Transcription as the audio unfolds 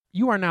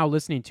You are now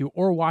listening to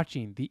or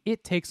watching the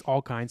It Takes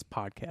All Kinds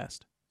podcast.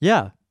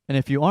 Yeah, and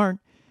if you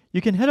aren't,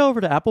 you can head over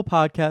to Apple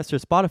Podcasts or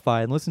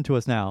Spotify and listen to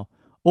us now.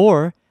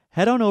 Or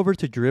head on over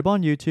to Drib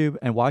on YouTube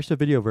and watch the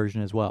video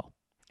version as well.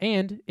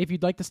 And if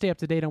you'd like to stay up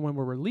to date on when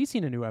we're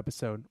releasing a new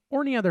episode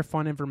or any other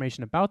fun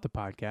information about the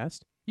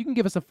podcast, you can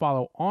give us a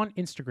follow on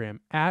Instagram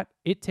at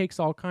It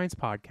Takes All Kinds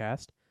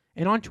Podcast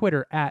and on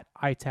Twitter at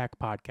ITAC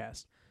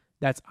Podcast.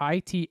 That's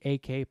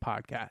ITAK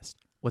Podcast.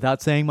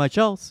 Without saying much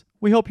else,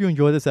 we hope you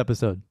enjoy this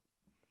episode.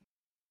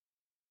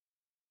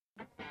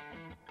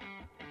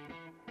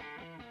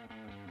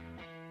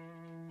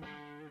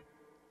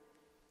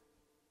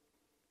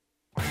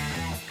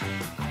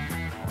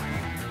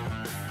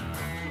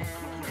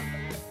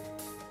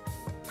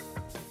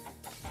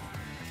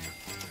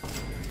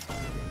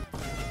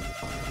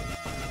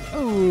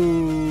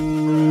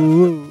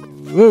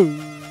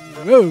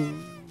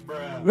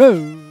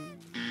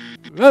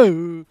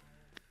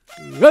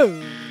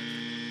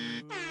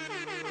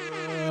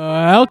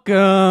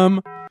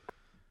 Welcome.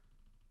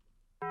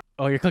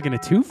 Oh, you're clicking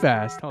it too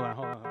fast. Hold on.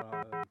 Fuck.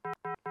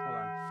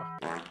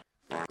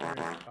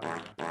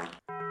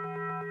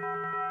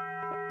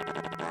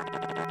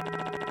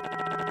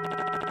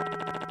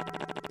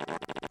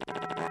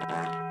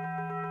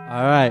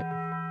 All right.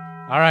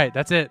 All right,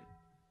 that's it.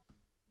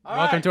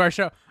 Welcome to our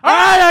show. All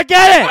right, I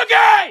get it.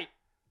 Okay.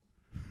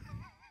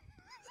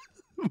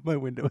 My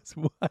window is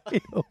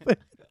wide open.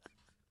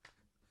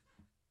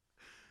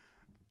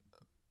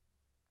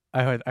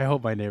 I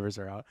hope my neighbors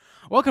are out.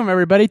 Welcome,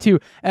 everybody, to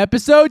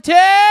episode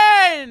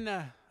 10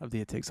 of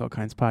the It Takes All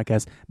Kinds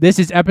podcast. This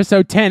is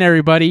episode 10,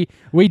 everybody.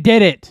 We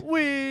did it.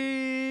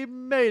 We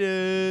made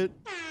it.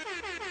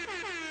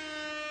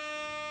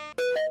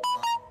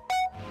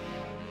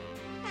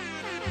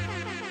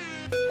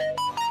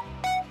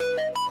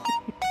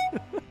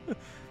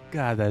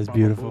 God, that is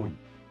beautiful.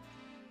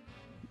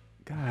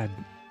 God.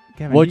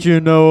 Kevin, What you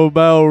know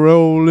about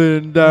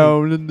rolling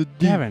down in the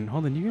deep? Kevin,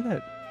 hold on. You hear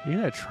that? You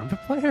hear that trumpet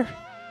player?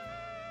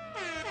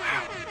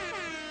 Wow.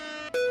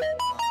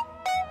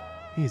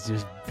 He's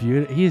just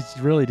beautiful. He's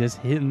really just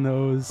hitting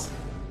those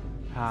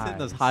highs. He's hitting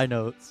those high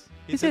notes.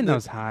 He's hitting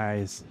those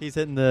highs. He's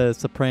hitting the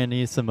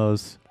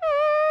sopranissimos.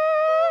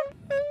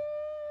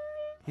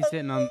 He's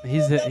hitting on.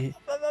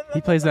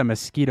 He plays that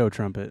mosquito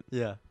trumpet.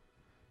 Yeah.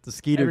 The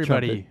skeeter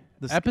Everybody,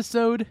 trumpet.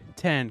 episode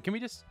 10. Can we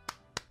just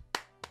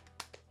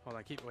hold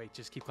on?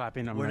 Just keep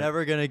clapping. We're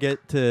never gonna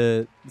get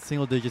to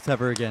single digits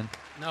ever again.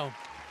 No.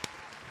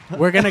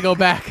 We're gonna go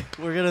back.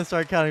 We're gonna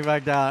start counting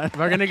back down.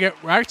 We're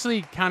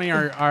actually counting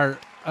our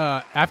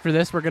after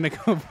this. We're gonna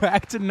go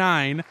back to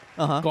 9.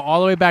 Uh-huh. Go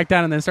all the way back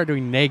down, and then start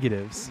doing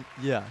negatives.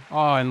 Yeah.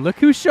 Oh, and look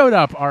who showed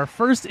up! Our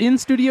first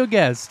in-studio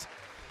guest,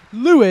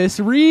 Lewis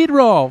Reed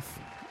Rolfe.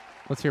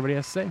 Let's hear what he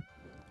has to say.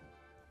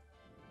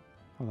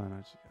 Hold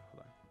on.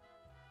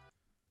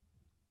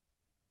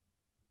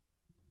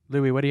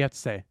 Louis, what do you have to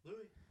say?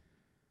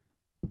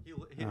 He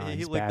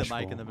he's licked the bashful.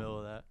 mic in the middle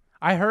of that.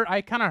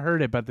 I kind of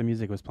heard it, but the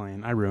music was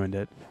playing. I ruined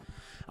it.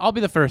 I'll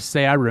be the first to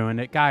say I ruined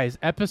it. Guys,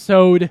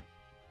 episode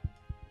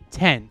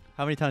 10.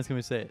 How many times can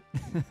we say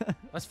it?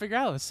 Let's figure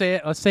out. Let's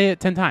say it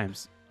 10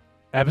 times.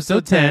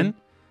 Episode 10.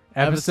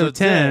 Episode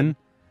 10.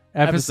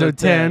 Episode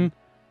 10.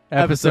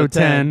 Episode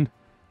 10.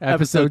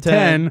 Episode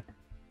 10.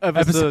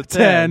 Episode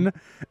 10.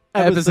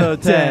 Episode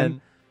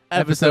 10.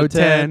 Episode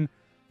 10.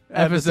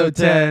 Episode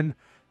 10.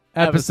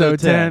 Episode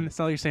 10. It's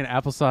not like you're saying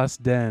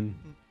applesauce den.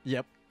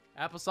 Yep.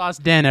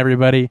 Applesauce den,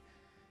 everybody.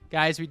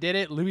 Guys, we did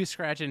it. Louis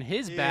scratching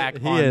his back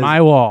he on is. my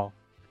wall.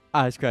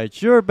 I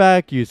scratch your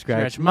back, you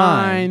scratch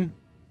mine.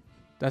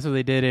 That's what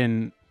they did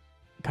in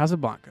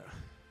Casablanca.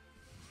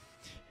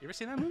 You ever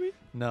seen that movie?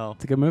 No.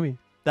 It's a good movie.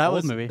 That Old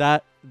was movie.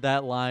 that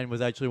line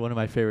was actually one of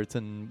my favorites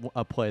in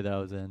a play that I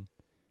was in.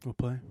 What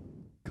play?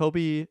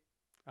 Kobe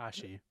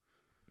Ashi.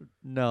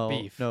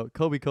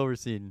 Kobe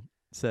Coverstein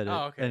said it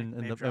Oh, okay. in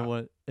Name the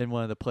drop. in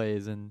one of the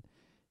plays, and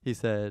he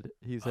said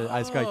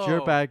I scratch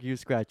your back, you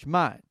scratch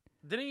mine.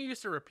 Didn't you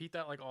used to repeat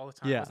that like all the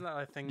time? Yeah. Wasn't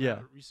that a thing Yeah.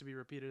 that used to be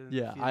repeated in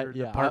Yeah, the theater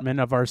I department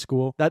of our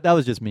school? That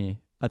was just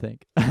me, I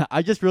think.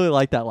 I just really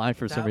liked that line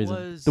for some That reason.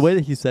 was- The way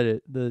that he said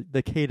it,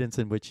 the cadence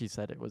in which he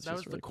said it was That just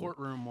was really the cool.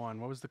 courtroom one.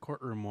 What was the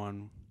courtroom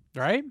one?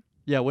 Right?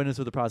 Yeah, witness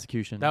of the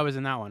prosecution. That was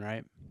in that one,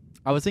 right?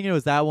 I was thinking it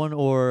was that one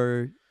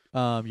or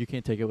You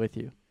Can't Take It With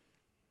You.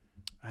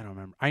 I don't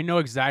remember. I know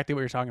exactly what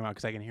you're talking about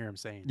because I can hear him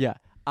saying. Yeah.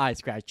 I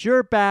scratch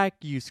your back,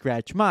 you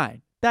scratch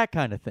mine. That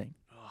kind of thing.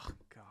 Oh,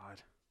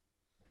 God.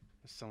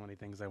 There's so many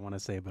things I want to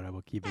say, but I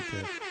will keep it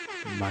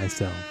to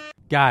myself.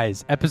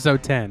 Guys,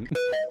 episode 10.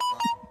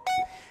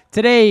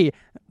 Today,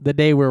 the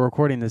day we're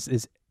recording this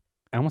is,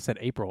 I almost said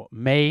April,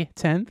 May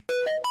 10th.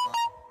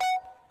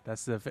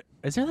 That's the.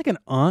 Is there like an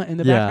in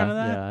the background of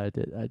that?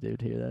 Yeah, I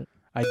did hear that.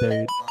 I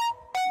did.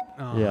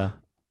 Oh. Yeah.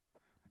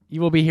 You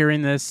will be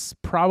hearing this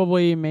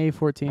probably May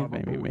 14th,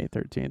 maybe May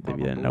 13th. If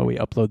you didn't know, we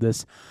upload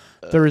this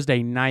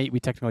Thursday night. We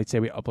technically say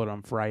we upload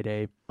on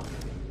Friday.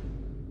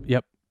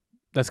 Yep.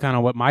 That's kind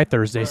of what my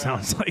Thursday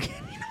sounds like. You know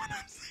what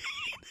I'm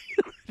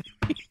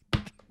saying?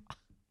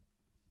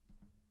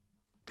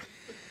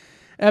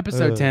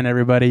 Episode 10,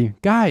 everybody.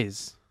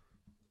 Guys,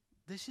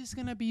 this is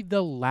going to be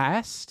the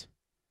last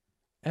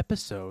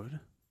episode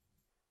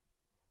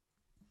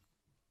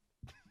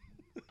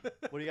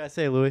What do you guys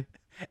say, Louis?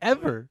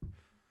 ever.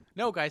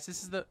 No, guys,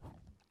 this is the...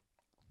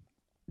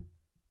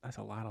 That's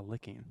a lot of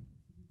licking.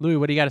 Louis,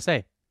 what do you got to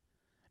say?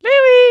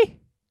 Louis!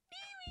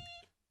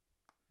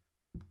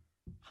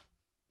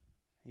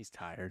 He's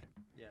tired.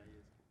 Yeah, he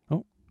is.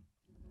 Oh,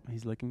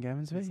 he's licking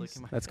Gavin's He's face.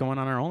 licking my That's going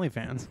on our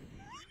OnlyFans.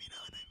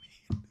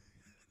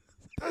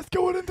 That's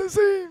going in the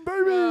scene,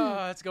 baby.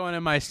 That's going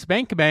in my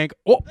spank bank.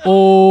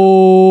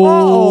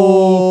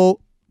 Oh.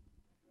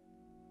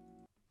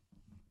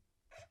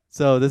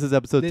 So this is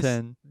episode This-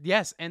 10.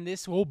 Yes, and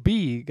this will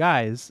be,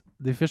 guys,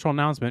 the official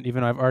announcement,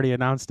 even though I've already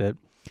announced it.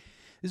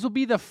 This will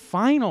be the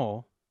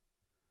final,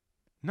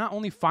 not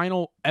only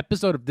final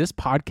episode of this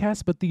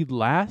podcast, but the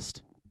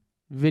last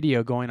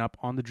video going up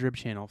on the Drib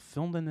channel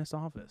filmed in this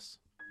office.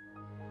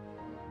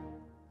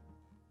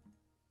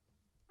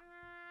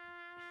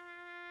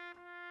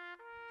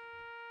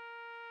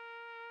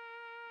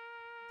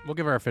 We'll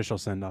give our official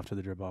send off to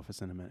the Drib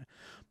office in a minute.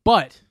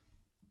 But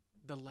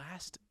the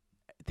last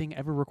thing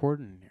ever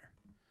recorded in here.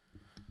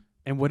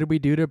 And what did we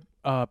do to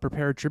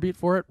prepare a tribute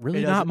for it?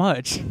 Really It not doesn't-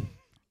 much.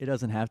 It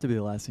doesn't have to be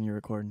the last thing you're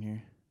recording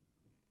here.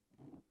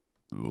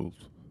 What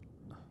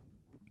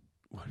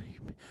do you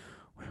mean?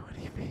 What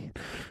do you mean?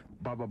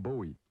 Baba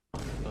Booey.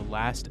 The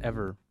last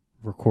ever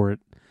recording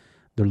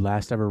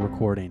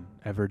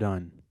ever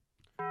done.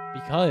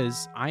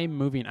 Because I'm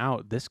moving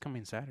out this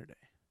coming Saturday.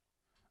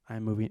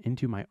 I'm moving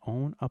into my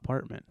own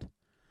apartment.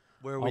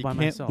 Where All we by can't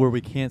myself. where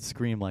we can't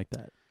scream like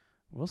that.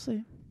 We'll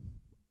see.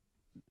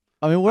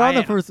 I mean, we're on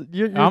the I- first.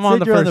 You're I'm on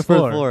the you're first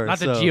floor. Not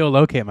so. to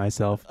geolocate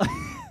myself.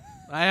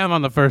 I am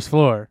on the first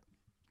floor.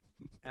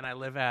 And I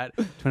live at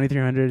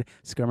 2300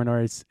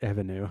 Skarmonor's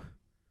Avenue.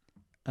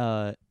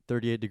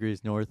 38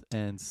 degrees north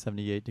and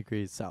 78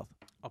 degrees south.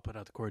 I'll put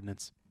out the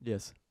coordinates.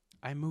 Yes.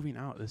 I'm moving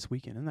out this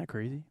weekend. Isn't that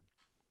crazy?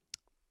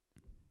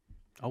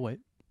 I'll wait.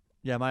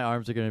 Yeah, my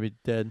arms are gonna be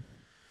dead.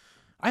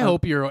 I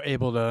hope you're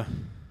able to...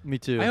 Me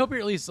too. I hope you're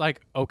at least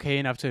like okay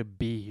enough to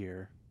be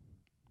here.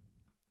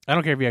 I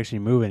don't care if you actually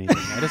move anything.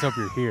 I just hope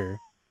you're here.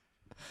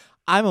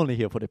 I'm only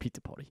here for the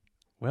pizza party.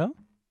 Well,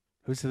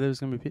 who said there was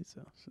gonna be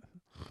pizza?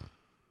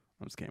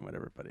 I'm just kidding. What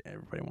everybody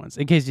wants.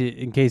 In case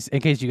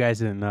you guys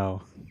didn't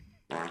know,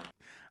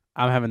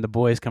 I'm having the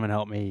boys come and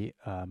help me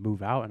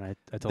move out, and I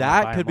told them to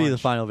buy That could be the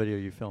lunch. final video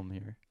you film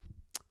here,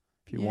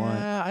 if you want.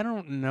 Yeah, I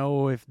don't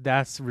know if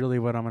that's really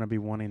what I'm gonna be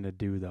wanting to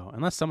do though,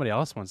 unless somebody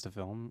else wants to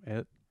film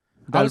it.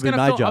 That would be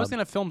my I job. was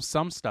gonna film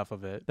some stuff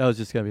of it. That was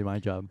just gonna be my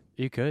job.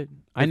 You could.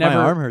 If my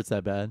arm hurts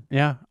that bad.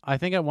 Yeah, I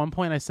think at one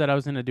point I said I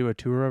was going to do a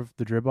tour of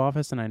the Drib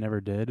office, and I never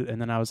did.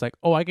 And then I was like,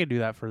 oh, I could do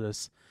that for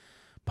this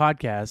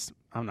podcast.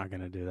 I'm not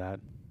going to do that.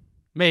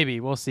 Maybe.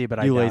 We'll see, but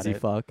I You doubt lazy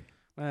it. fuck.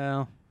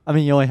 Well, I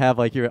mean, you only have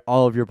like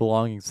all of your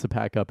belongings to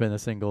pack up in a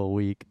single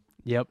week.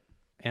 yep.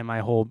 And my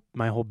whole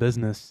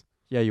business.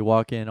 Yeah, you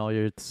walk in, all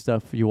your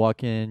stuff. You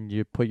walk in,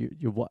 you put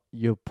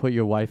you put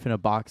your wife in a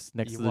box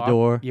next You to the walk-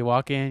 door. You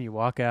walk in, you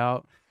walk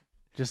out,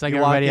 just like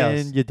you walk everybody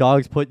in, else. your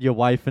dogs put your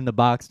wife in the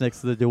box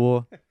next to the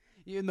door.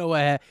 You know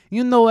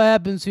what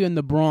happens here in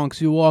the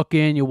Bronx. You walk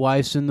in, your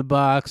wife's in the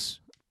box.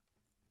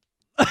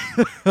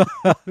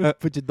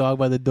 Put your dog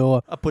by the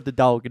door. I put the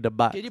dog in the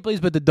box. Can you please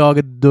put the dog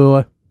at the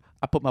door?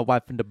 I put my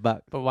wife in the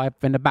box. Put wife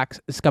in the box.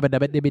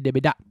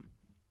 Scubba-dubba-dibby-dibby-da.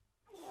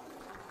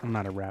 I'm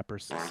not a rapper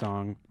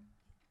song.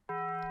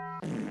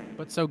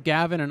 But so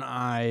Gavin and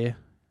I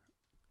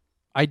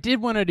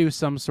did want to do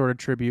some sort of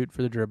tribute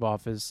for the Drib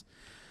office.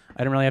 I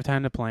didn't really have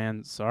time to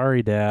plan.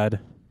 Sorry, Dad.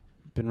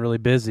 Been really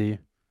busy.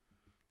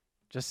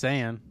 Just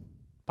saying.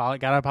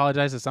 Gotta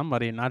apologize to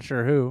somebody. Not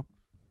sure who.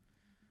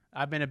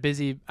 I've been a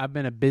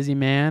busy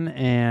man,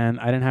 and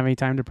I didn't have any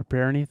time to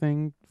prepare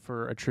anything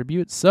for a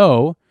tribute.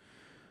 So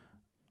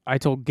I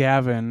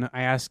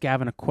asked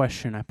Gavin a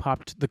question. I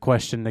popped the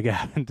question to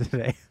Gavin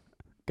today.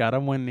 Got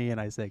on one knee, and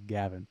I said,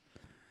 Gavin,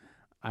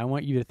 I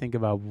want you to think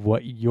about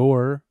what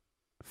your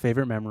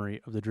favorite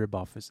memory of the Drib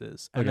office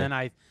is. And Okay. then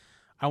I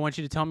want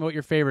you to tell me what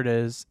your favorite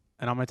is,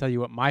 and I'm going to tell you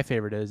what my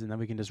favorite is, and then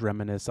we can just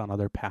reminisce on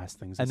other past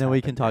things. And that's then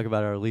we can happened talk here.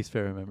 about our least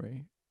favorite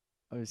memory.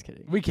 I'm just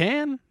kidding. We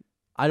can.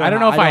 I don't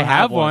know if I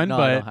have one, No,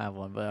 but- I don't have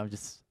one. But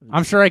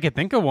I'm sure I could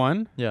think of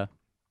one. Yeah.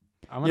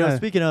 I'm You gonna,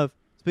 know,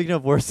 speaking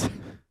of worst,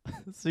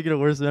 speaking of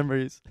worst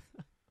memories,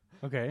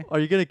 okay. are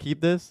you gonna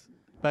keep this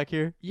back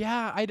here?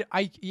 Yeah,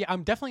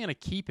 I'm definitely going to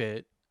keep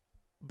it,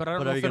 but I don't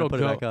But know are you if gonna it'll put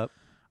go. it back up?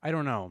 I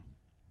don't know.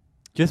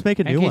 Just make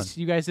a In new one. case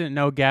you guys didn't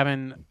know,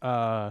 Gavin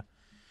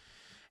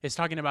is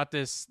talking about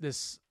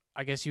this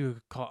I guess you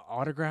would call it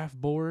autograph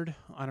board.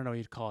 I don't know what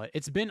you'd call it.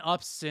 It's been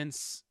up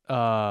since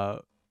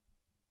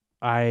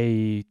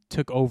I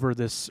took over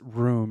this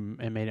room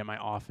and made it my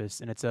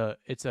office, and it's a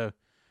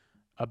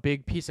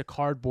big piece of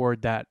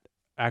cardboard that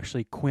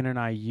actually Quinn,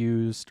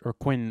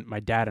 my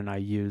dad and I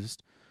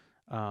used,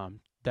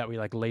 that we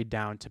like laid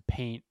down to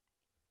paint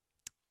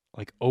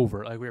like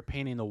over, like we were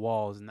painting the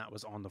walls, and that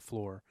was on the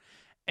floor.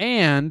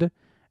 And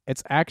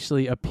it's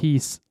actually a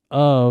piece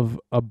of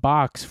a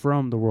box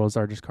from the World's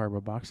Largest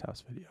Cardboard Box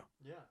House video.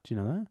 Yeah. Do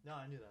you know that? No,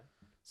 I knew that.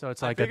 So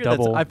it's like a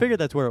double. I figured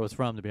that's where it was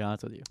from, to be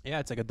honest with you. Yeah,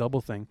 it's like a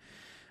double thing.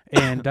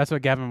 And that's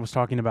what Gavin was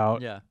talking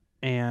about. Yeah.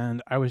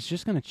 And I was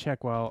just going to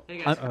check while...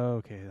 Hey guys.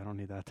 okay, I don't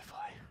need that to play.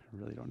 I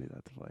really don't need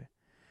that to play.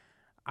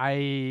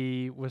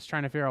 I was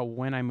trying to figure out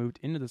when I moved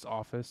into this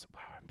office.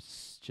 Wow, I'm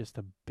just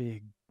a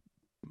big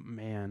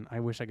man. I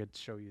wish I could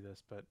show you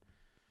this, but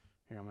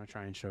here, I'm going to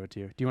try and show it to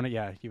you. Do you want to...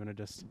 Yeah, you want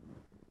to just...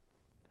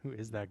 Who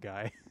is that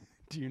guy?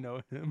 Do you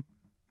know him?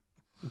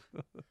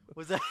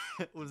 Was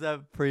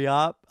that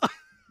pre-op?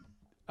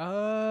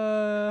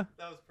 Uh...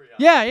 That was pre-op.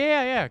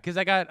 Yeah. Because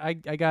I got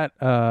You got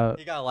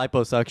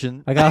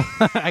liposuction. I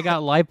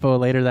got lipo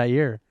later that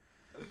year.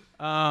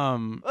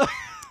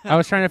 I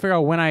was trying to figure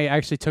out when I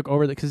actually took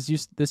over because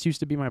this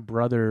used to be my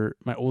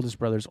oldest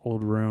brother's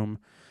old room,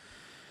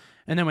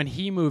 and then when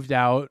he moved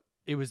out,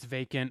 it was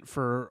vacant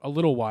for a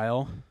little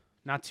while,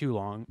 not too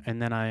long,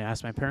 and then I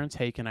asked my parents,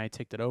 "Hey, can I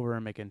take it over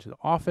and make it into the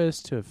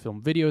office to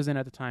film videos in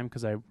at the time?"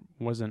 Because I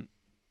wasn't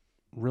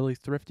really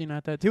thrifting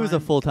at that time. He was a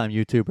full-time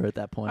YouTuber at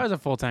that point. I was a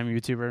full-time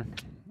YouTuber.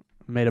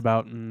 Made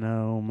about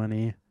no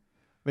money.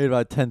 Made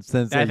about 10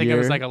 cents a year. I think it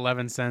was like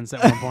 11 cents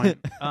at one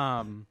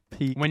point.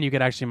 Peak When you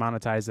could actually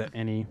monetize at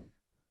any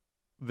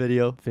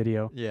video.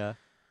 Yeah.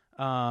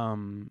 Yeah.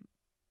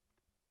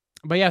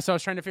 But yeah, so I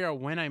was trying to figure out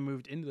when I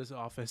moved into this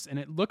office, and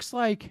it looks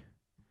like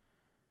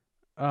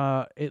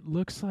I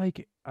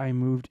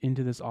moved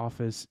into this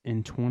office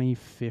in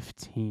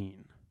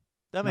 2015.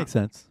 That makes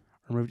sense.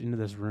 Or moved into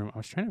this room. I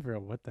was trying to figure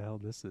out what the hell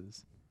this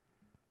is.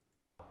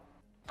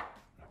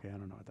 Okay, I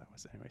don't know what that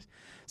was. Anyways,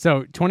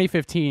 so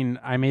 2015,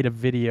 I made a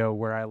video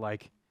where I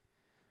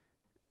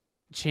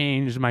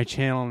changed my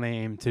channel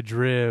name to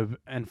Drib,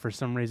 and for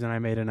some reason I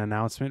made an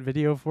announcement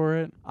video for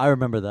it. I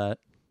remember that.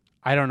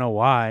 I don't know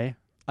why.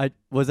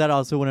 Was that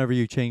also whenever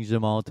you changed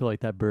them all to like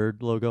that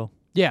bird logo?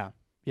 Yeah.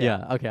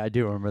 Okay, I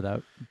do remember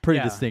that pretty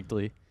Yeah.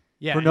 distinctly.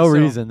 Yeah. For and no so-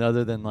 reason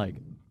other than like,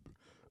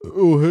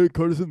 oh hey,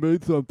 Carson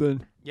made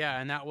something.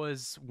 Yeah, and that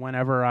was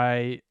whenever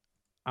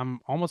I'm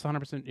almost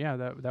 100%. Yeah,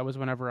 that was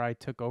whenever I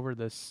took over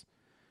this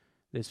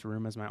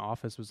room as my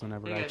office. Was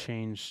whenever I Okay.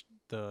 changed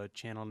the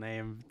channel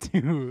name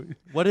to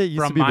What it used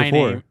from to be my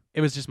before. name.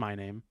 It was just my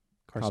name,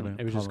 Carson.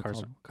 It was just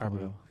Carson.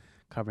 Carbondale.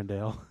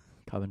 Carbondale.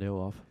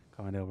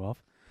 Carbondale.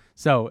 Wolf.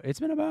 So it's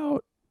been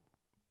about,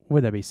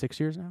 would that be 6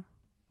 years now?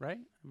 Right?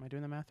 Am I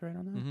doing the math right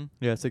on that? Mm-hmm.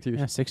 Yeah, 6 years.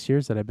 Yeah, 6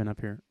 years that I've been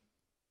up here.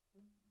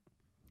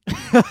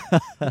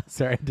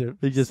 Sorry,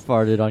 He just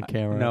farted on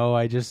camera. No,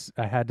 I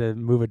had to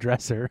move a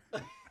dresser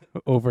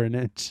over an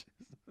inch.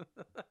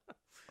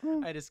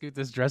 I had to scoot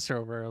this dresser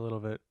over a little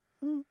bit.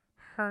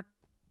 Hurt.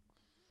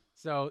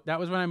 So that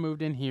was when I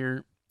moved in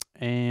here,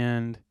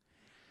 and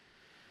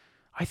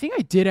I think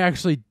I did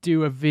actually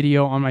do a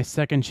video on my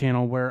second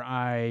channel where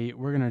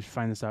we're gonna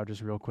find this out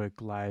just real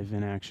quick, live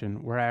in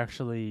action, where I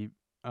actually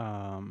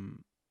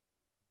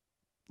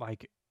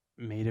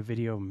made a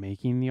video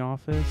making The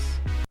Office.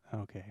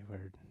 Okay,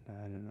 weird.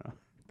 I don't know.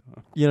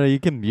 You know, you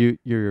can mute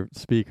your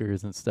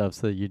speakers and stuff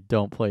so you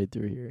don't play it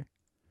through here.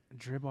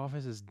 Drib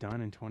Office is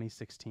done in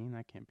 2016?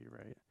 That can't be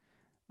right.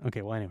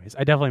 Okay, well, anyways,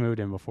 I definitely moved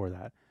in before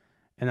that.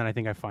 And then I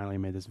think I finally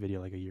made this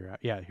video like a year out.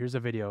 Yeah, here's a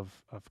video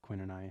of Quinn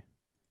and I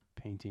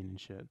painting and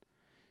shit.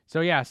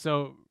 So, yeah,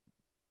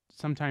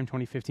 sometime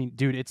 2015.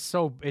 Dude, it's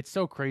so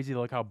crazy to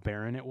look how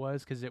barren it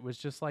was, because it was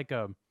just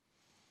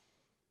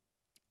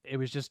it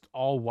was just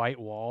all white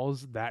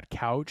walls, that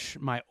couch,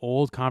 my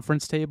old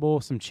conference table,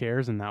 some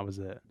chairs, and that was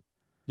it.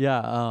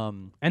 Yeah.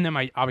 And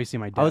then obviously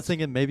my desk. I was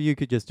thinking maybe you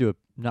could just do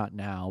not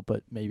now,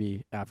 but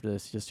maybe after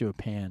this, just do a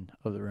pan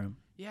of the room.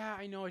 Yeah,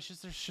 I know. It's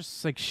just there's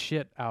just like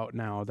shit out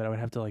now that I would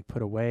have to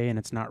put away, and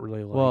it's not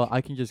really Well, I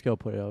can just go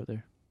put it out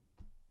there.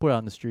 Put it out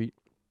in the street.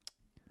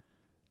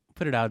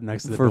 put it out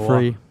next to the for door.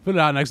 free. Put it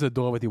out next to the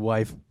door with your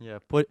wife. Yeah.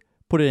 Put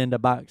it in the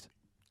box.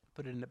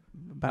 Put it in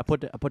I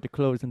put the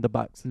clothes in the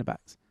box.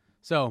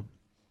 So,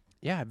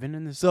 yeah, I've been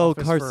in this So,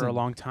 office for a Carson.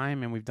 long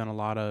time, and we've done a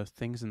lot of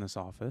things in this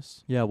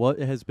office. Yeah. What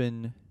has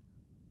been?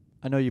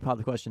 I know you popped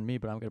the question to me,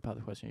 but I'm gonna pop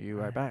the question to you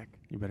right back.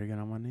 You better get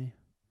on one knee.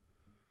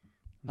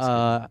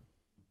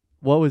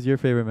 What was your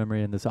favorite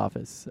memory in this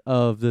office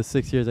of the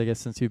 6 years, I guess,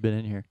 since you've been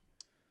in here?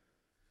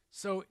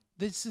 So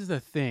this is the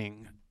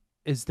thing,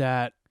 is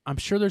that I'm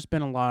sure there's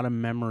been a lot of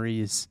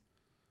memories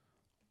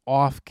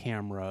off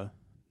camera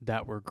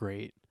that were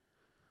great,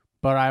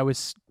 but I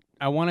was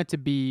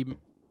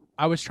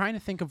trying to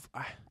think of,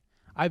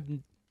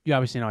 you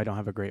obviously know I don't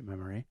have a great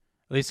memory,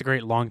 at least a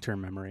great long-term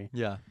memory,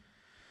 Yeah.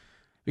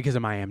 because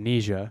of my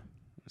amnesia.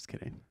 Just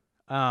kidding.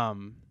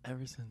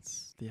 Ever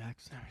since the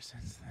accident. Ever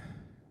since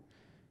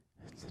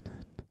the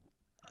incident.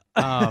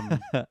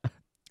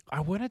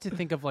 I wanted to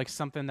think of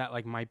something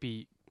that might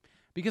be,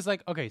 because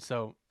okay,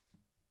 so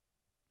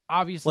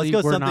obviously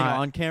Let's go we're something not,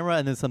 on camera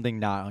and then something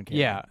not on camera.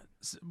 Yeah.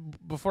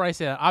 Before I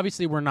say that,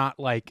 obviously we're not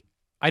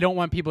I don't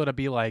want people to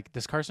be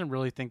does Carson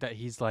really think that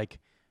he's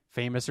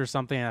famous or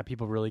something and that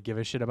people really give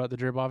a shit about the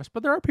Drib office?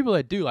 But there are people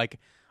that do. I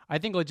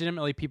think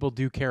legitimately people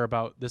do care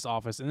about this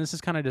office, and this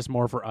is kind of just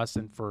more for us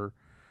and for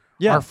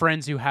Yeah. our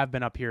friends who have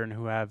been up here and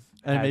who have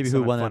And had maybe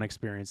some who wanna- fun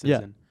experiences.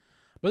 Yeah.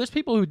 But there's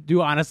people who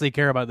do honestly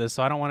care about this,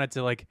 so I don't want it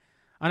to like.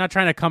 I'm not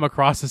trying to come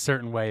across a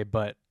certain way,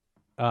 but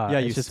Yeah,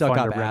 you it's just stuck fun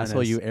up to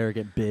asshole, reminisce. you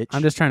arrogant bitch.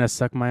 I'm just trying to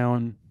suck my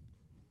own.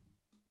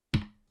 You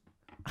know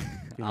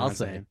what I'll I'm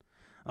say. saying.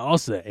 I'll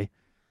say.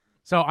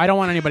 So I don't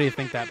want anybody to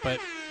think that, but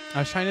I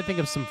was trying to think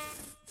of some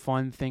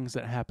fun things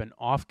that happen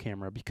off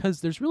camera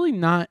because there's really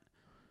not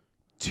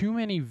too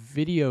many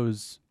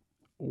videos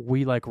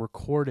we like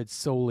recorded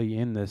solely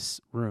in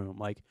this room.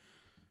 Like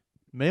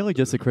mainly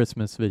just the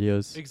Christmas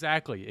videos.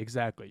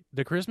 exactly.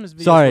 The Christmas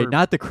videos. Sorry, were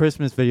not the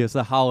Christmas videos,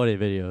 the holiday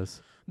videos.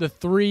 the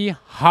 3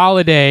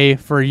 holiday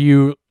for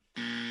you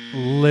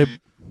lib.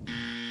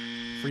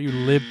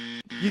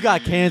 You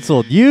got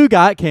canceled. You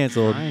got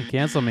canceled. Fine,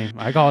 cancel me.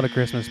 I call it a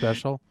Christmas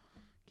special.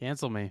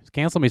 Cancel me,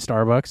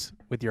 Starbucks,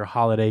 with your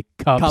holiday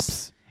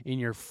cups. In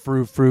your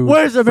frou-frou.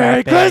 Where's the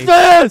Merry frappe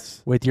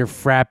Christmas? with your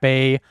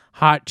frappe,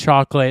 hot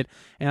chocolate,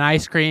 and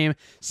ice cream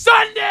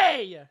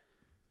sundae.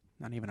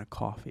 Not even a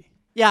coffee.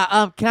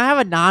 Yeah, can I have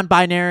a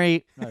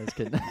non-binary? No, just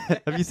kidding.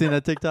 Have you seen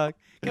that TikTok?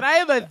 Can I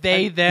have a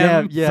they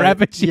them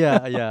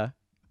frappuccino? Yeah.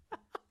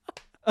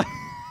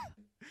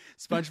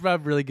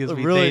 SpongeBob really gives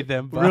me Really, they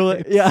them vibes.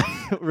 really, yeah,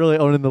 really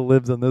owning the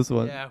libs on this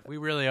one. Yeah, we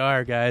really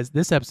are, guys.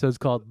 This episode's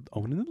called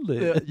Owning the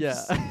Libs.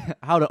 Yeah.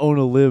 How to own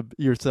a lib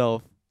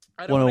yourself.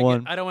 I don't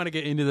 101. want to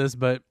get into this,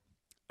 but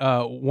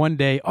one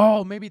day,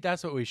 maybe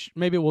that's what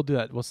maybe we'll do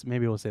that.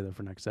 Maybe we'll say that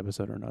for next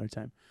episode or another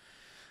time.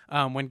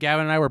 When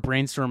Gavin and I were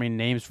brainstorming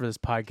names for this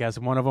podcast,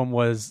 one of them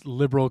was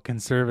liberal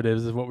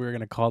conservatives is what we were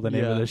going to call the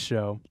name of this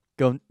show.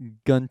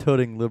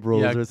 Gun-toting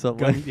liberals or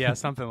something.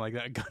 Something like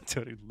that.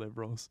 Gun-toting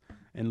liberals.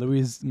 And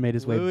Louis made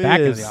his way Louis back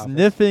into is the office.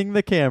 sniffing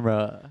the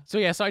camera. So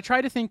I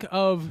tried to think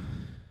of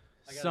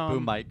some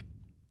boom mic.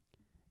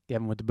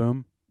 Gavin with the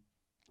boom.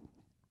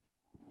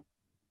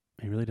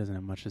 He really doesn't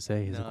have much to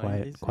say. He's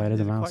quiet as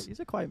a mouse. He's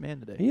a quiet man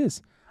today. He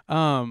is.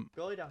 I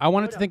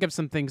wanted to think of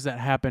some things that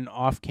happened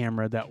off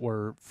camera that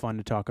were fun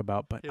to talk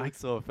about, but He looks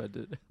so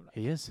offended.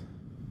 he is.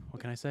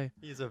 What can I say?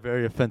 He's a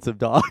very offensive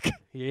dog.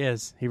 He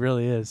is. He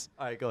really is.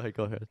 All right, go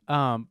ahead.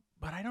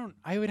 But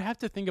I would have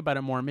to think about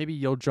it more. Maybe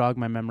you'll jog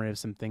my memory of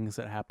some things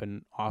that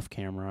happened off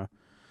camera.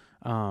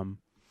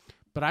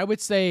 But I would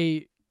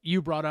say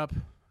you brought up,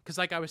 because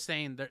like I was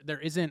saying, there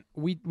isn't,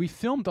 we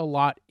filmed a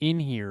lot in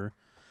here,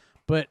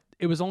 but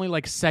it was only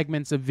like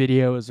segments of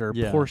videos or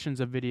portions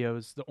of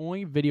videos. The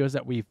only videos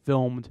that we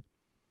filmed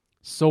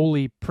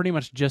solely pretty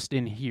much just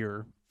in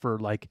here for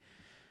like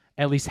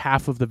at least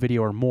half of the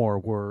video or more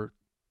were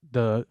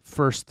the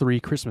first 3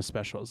 Christmas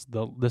specials.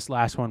 This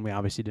last one we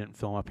obviously didn't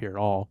film up here at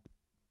all.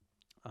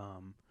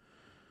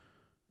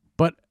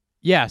 But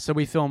yeah, so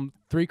we filmed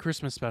 3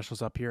 Christmas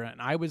specials up here,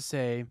 and I would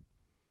say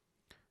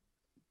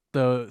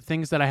the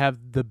things that I have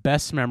the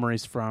best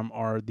memories from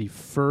are the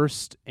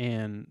first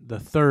and the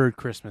 3rd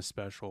Christmas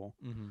special.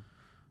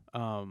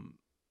 Mm-hmm.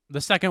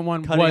 The second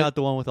one Cutting out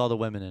the one with all the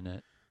women in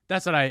it.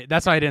 That's why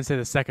I didn't say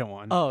the second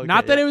one. Oh, okay,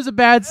 not that it was a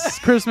bad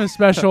Christmas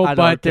special,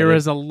 but there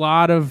was a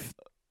lot of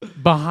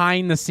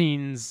behind the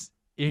scenes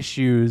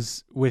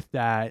issues with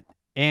that,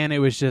 and it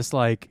was just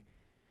like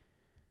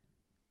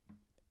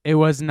it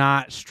was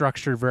not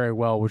structured very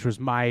well, which was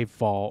my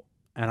fault,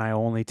 and I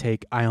only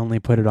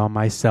put it on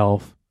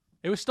myself.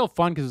 It was still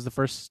fun because it was the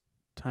first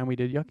time we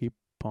did Yucky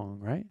Pong,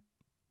 right?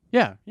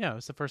 Yeah, it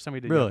was the first time we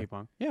did Yucky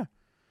Pong. Yeah,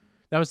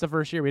 that was the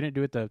first year. We didn't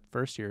do it the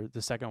first year.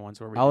 The second one's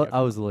where we.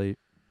 I was late.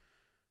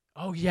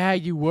 Oh yeah,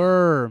 you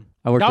were.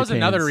 I worked. That at was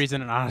another Cane's.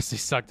 reason it honestly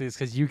sucked is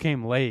because you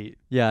came late.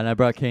 Yeah, and I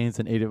brought Cane's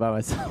and ate it by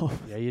myself.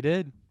 Yeah, you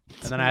did.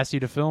 And then I asked you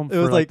to film. It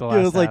was for like the last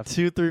it was like half.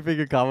 2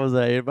 3-finger combos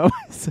that I ate by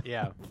myself.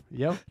 Yeah.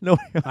 Yep. No,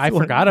 I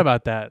forgot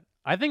about that.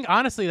 I think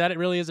honestly that it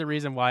really is a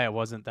reason why it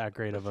wasn't that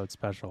great of a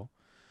special.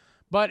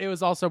 But it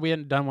was also we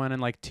hadn't done one in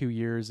like 2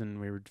 years and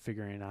we were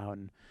figuring it out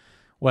and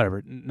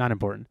whatever, not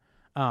important.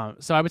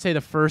 So I would say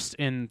the first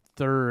and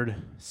 3rd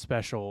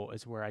special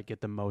is where I get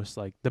the most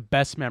like the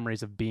best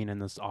memories of being in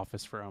this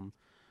office from.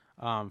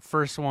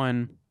 First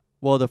one.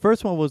 Well, the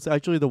first one was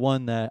actually the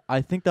one that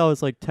I think that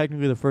was like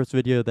technically the first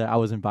video that I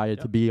was invited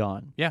to be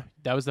on. Yeah,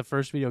 that was the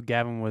first video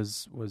Gavin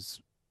was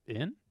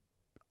in.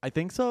 I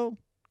think so.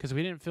 Because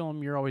we didn't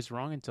film You're Always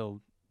Wrong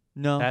until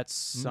No. that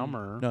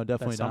summer. No,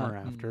 definitely that not. summer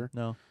after.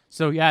 No.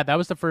 So yeah, that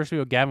was the first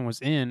video Gavin was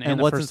in, and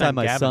the What's first Inside time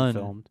My Gavin Son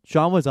filmed.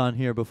 Sean was on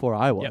here before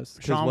I was. Yep. 'cause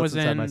Sean What's was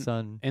Inside in My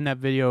Son. in that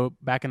video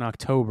back in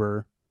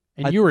October,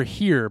 and you were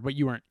here, but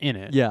you weren't in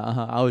it. Yeah,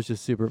 I was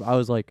just super. I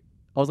was like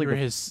you were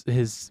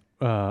his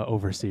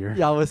overseer.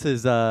 Yeah, I was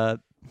his.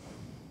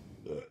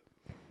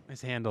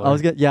 His handler.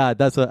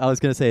 That's what I was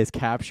gonna say. His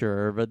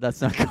capturer, but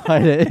that's not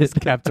quite it. His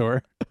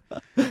captor.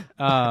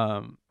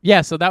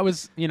 Yeah, so that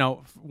was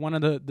one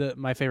of the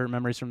my favorite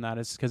memories from that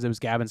is because it was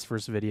Gavin's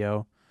first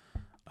video,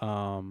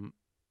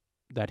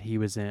 that he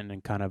was in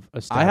and kind of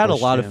established I had a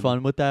lot him. of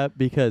fun with that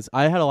because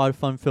I had a lot of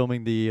fun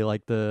filming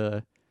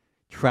the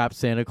trap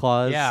Santa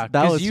Claus. Yeah,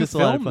 that was you just a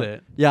lot of filmed fun.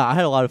 it. Yeah, I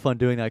had a lot of fun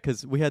doing that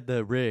because we had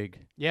the rig.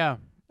 Yeah,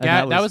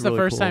 And that was the really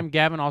first cool. time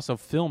Gavin also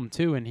filmed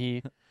too, and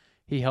he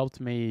helped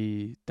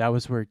me. That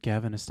was where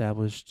Gavin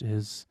established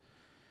his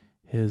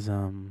his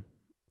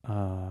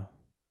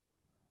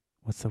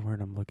what's the word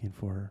I'm looking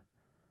for?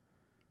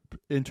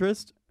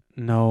 Interest?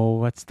 No,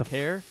 what's the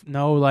Care?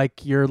 no,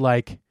 like your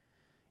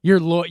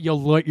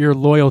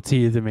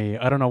loyalty to me.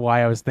 I don't know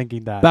why I was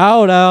thinking that.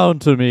 Bow down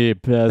to me,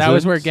 peasant. That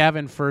was where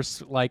Gavin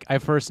I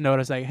first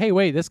noticed, like, hey,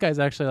 wait, this guy's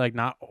actually, like,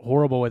 not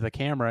horrible with a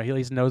camera. He at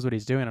least knows what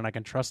he's doing, and I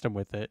can trust him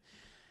with it.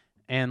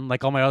 And,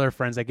 like, all my other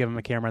friends, I give him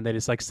a camera, and they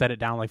just, like, set it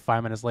down, like,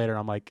 5 minutes later.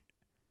 I'm like,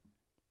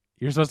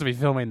 you're supposed to be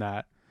filming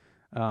that.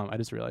 I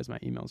just realized my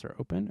emails are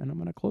open, and I'm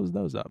going to close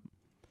those up.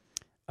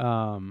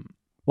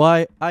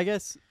 Well, I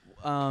guess...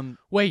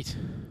 Wait.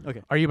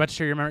 Okay. Are you about to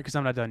share your memory? Because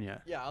I'm not done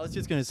yet. Yeah, I was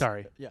just going to...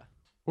 Sorry. Yeah.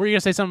 Were you going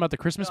to say something about the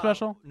Christmas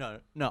special? No.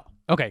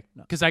 Okay.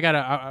 No. Because I got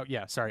to...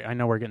 yeah, sorry. I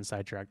know we're getting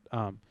sidetracked.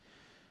 And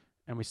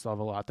we still have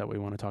a lot that we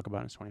want to talk about,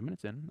 and it's 20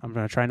 minutes in. I'm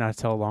going to try not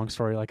to tell a long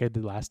story like I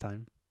did last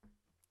time.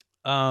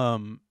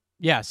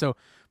 Yeah, so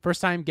first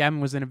time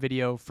Gavin was in a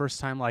video. First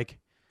time, like,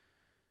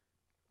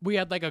 we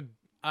had, like, a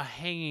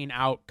hanging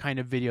out kind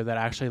of video that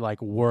actually,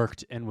 like,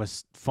 worked and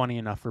was funny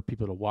enough for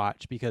people to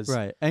watch because...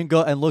 Right. And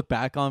go and look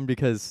back on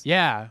because...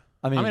 Yeah.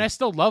 I mean, I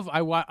still love...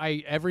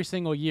 I every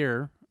single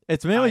year...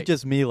 It's mainly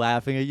just me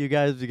laughing at you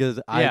guys because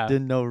I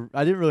didn't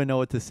really know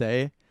what to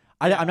say.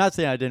 I'm not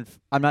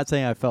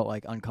saying I felt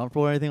like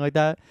uncomfortable or anything like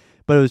that,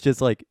 but it was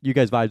just like you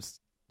guys like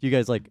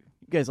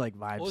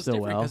vibes so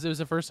well. Because it was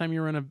the first time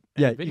you were in a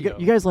video.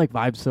 You guys like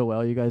vibes so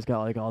well. You guys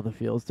got like all the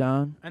feels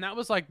down. And that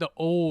was like the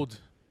old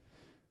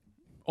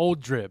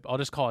Drib. I'll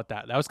just call it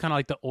that. That was kind of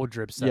like the old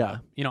Drib setup. Yeah.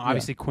 You know,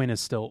 obviously Quinn is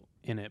still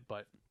in it,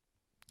 but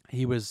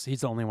he's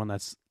the only one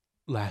that's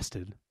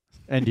lasted.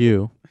 And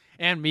you.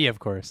 And me, of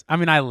course. I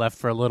mean, I left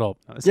for a little.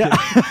 Yeah.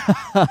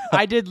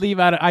 I did leave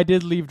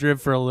Drib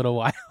for a little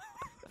while,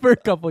 for a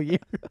couple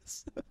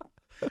years.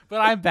 But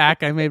I'm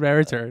back. I made my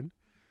return.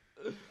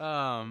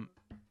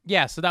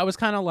 Yeah. So that was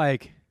kind of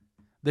like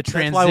the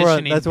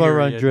transitioning. That's why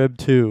we're on Drib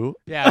 2.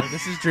 Yeah,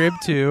 this is Drib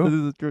 2. This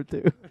is Drib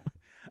 2.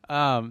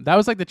 That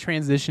was like the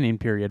transitioning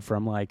period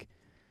from like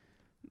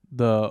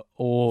the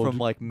old from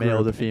like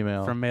male to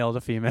female. From male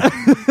to female.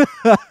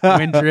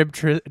 When Drib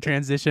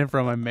transitioned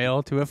from a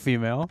male to a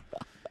female.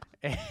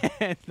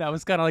 And that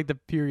was kind of like the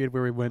period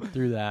where we went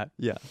through that.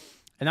 Yeah.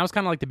 And that was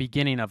kind of like the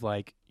beginning of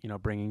like, you know,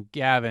 bringing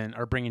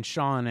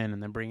Sean in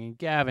and then bringing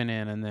Gavin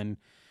in and then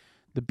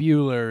the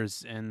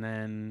Buellers and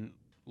then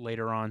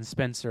later on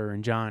Spencer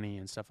and Johnny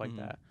and stuff like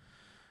that.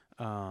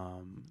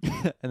 And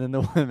then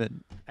the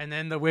women. And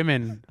then the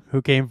women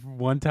who came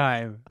one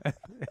time.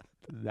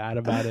 That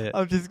about it.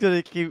 I'm just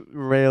going to keep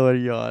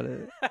railing you on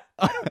it.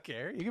 I don't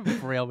care. You can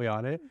rail me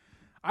on it.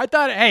 I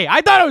thought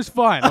it was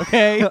fun,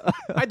 okay?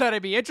 I thought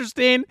it'd be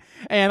interesting,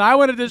 and I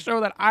wanted to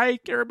show that I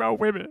care about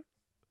women.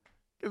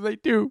 Because they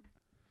do.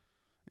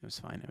 It was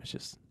fine. It was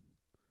just...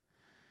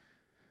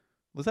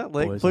 Was that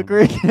leg boys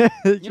flickering?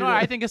 You know what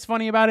I think is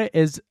funny about it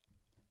is...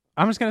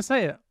 I'm just going to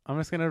say it. I'm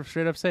just going to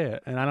straight up say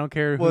it, and I don't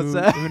care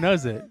who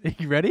knows it.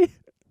 You ready?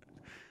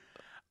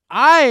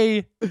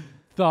 I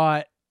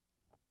thought...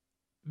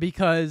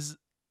 Because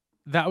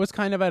that was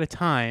kind of at a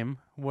time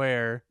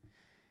where...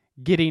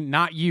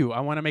 not you. I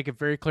want to make it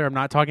very clear I'm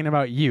not talking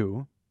about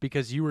you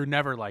because you were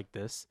never like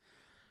this.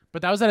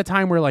 But that was at a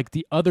time where like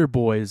the other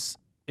boys,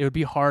 it would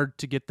be hard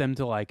to get them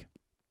to like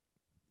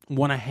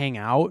want to hang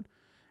out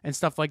and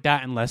stuff like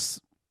that unless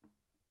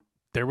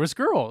there was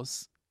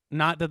girls.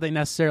 Not that they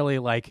necessarily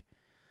like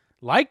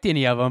liked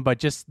any of them, but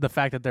just the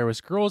fact that there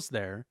was girls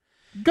there.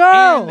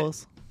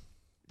 Girls! And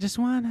just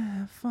want to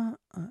have fun.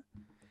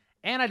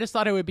 And I just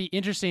thought it would be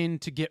interesting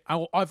to get...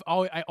 I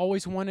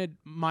always wanted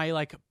my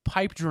like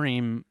pipe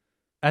dream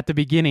at the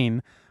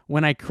beginning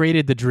when I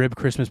created the Drib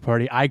Christmas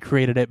party. I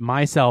created it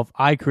myself.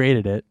 I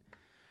created it.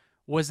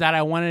 Was that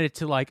I wanted it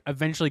to like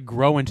eventually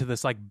grow into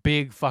this like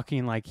big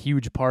fucking like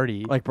huge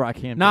party. Like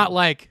Brockhampton. Not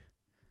like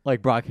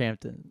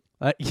Brockhampton.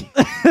 Well,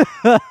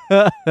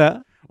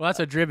 that's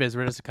what Drib is.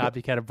 We're just a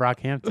copycat of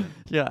Brockhampton.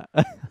 Yeah.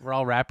 We're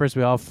all rappers.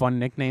 We all have fun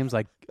nicknames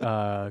like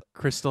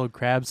Crystal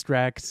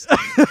Crabstack.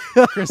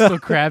 Crystal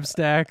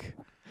Crabstack.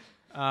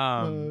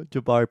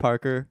 Jabari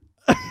Parker.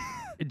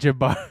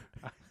 Jabbar.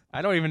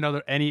 I don't even know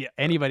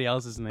anybody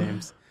else's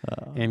names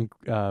in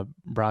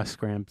Brock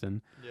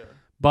Scrampton. Yeah.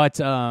 But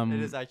it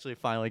has actually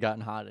finally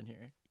gotten hot in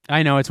here.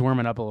 I know it's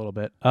warming up a little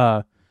bit.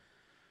 I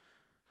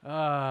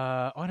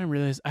didn't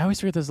realize. I always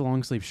forget this is a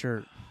long sleeve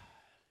shirt.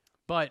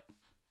 But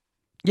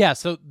yeah,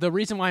 so the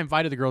reason why I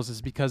invited the girls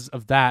is because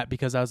of that.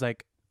 Because I was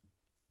like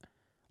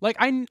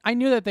I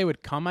knew that they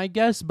would come, I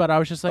guess, but I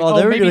was just like,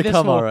 they were maybe gonna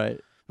come all right.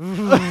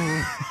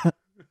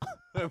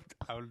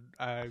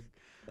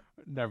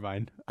 Never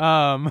mind.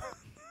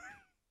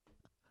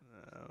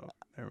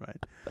 Never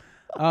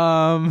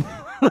mind.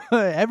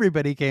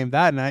 Everybody came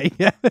that night.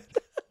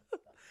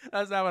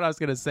 That's not what I was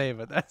gonna say,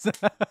 but that's.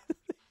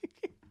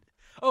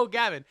 Oh,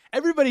 Gavin!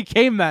 Everybody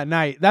came that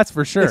night. That's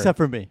for sure. Except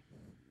for me.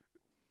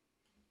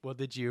 Well,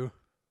 did you?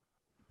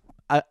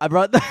 I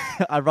brought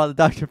the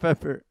Dr.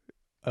 Pepper.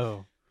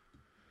 Oh.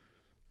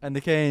 And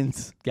the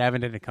Canes.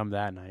 Gavin didn't come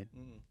that night.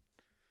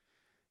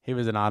 He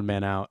was an odd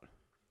man out.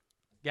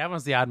 Gavin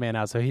was the odd man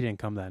out, so he didn't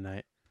come that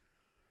night.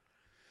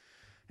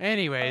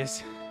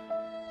 Anyways,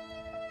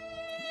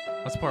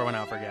 let's pour one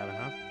out for Gavin,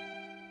 huh?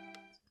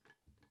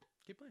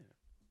 Keep playing it.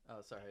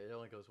 Oh, sorry. It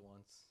only goes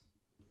once.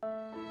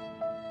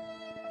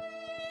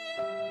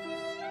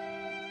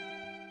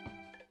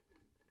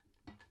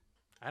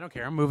 I don't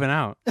care. I'm moving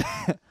out.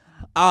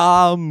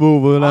 I'm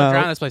moving I'll out.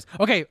 drown this place.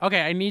 Okay.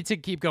 I need to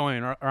keep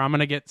going, or I'm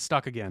gonna get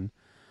stuck again.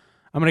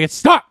 I'm gonna get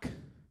stuck.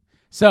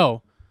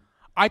 So,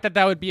 I thought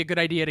that would be a good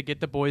idea to get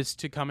the boys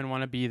to come and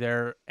want to be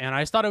there, and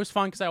I just thought it was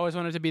fun because I always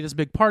wanted it to be this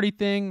big party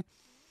thing,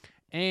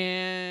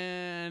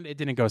 and it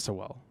didn't go so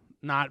well.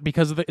 Not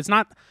because of it's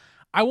not.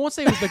 I won't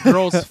say it was the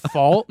girls'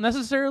 fault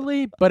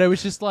necessarily, but it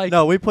was just like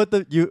No, we put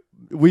them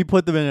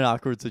in an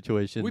awkward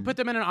situation. we put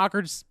them in an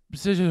awkward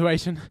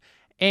situation,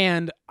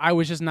 and I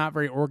was just not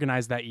very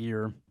organized that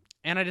year.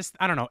 And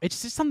I don't know.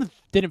 It's just something that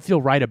didn't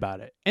feel right about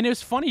it. And it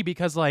was funny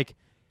because, like,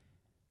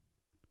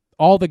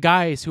 all the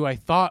guys who I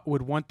thought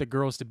would want the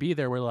girls to be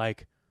there were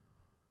like,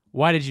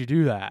 why did you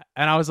do that?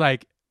 And I was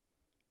like,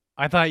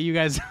 I thought you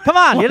guys... Come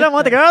on, you don't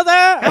want the girls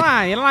there? Come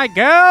on, you don't like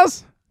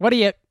girls? What do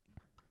you...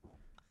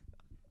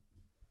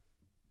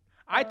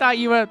 I thought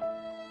you would...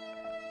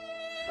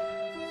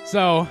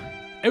 So,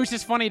 it was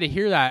just funny to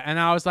hear that. And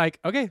I was like,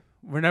 okay,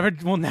 we'll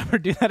never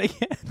do that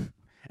again.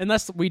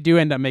 Unless we do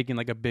end up making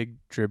like a big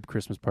Drib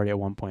Christmas party at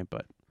one point,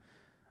 but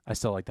I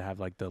still like to have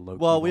like the low.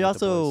 Well, we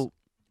also,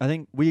 I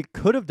think we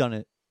could have done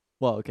it.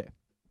 Well, okay,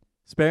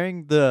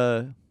 sparing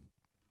the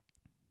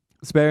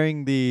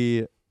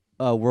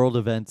world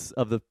events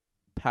of the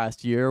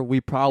past year, we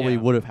probably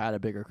would have had a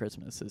bigger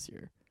Christmas this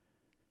year.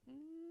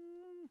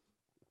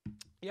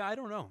 Yeah, I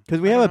don't know.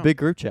 Because we have a big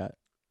group chat.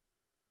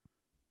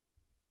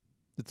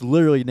 It's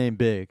literally named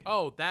Big.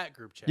 Oh, that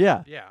group chat.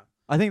 Yeah. Yeah.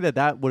 I think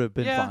that would have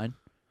been fine.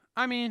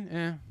 I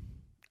mean,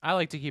 I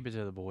like to keep it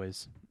to the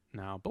boys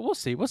now, but we'll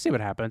see. We'll see what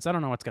happens. I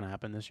don't know what's going to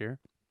happen this year.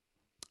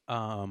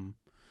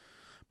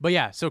 But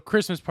yeah, so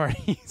Christmas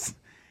parties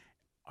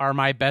are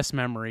my best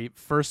memory.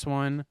 First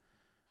one,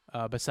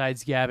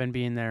 besides Gavin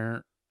being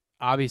there,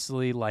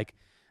 obviously, like,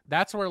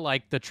 that's where,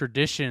 like, the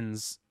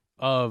traditions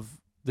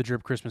of the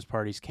Drib Christmas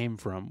parties came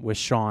from with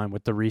Sean,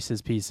 with the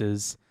Reese's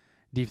Pieces,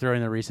 deep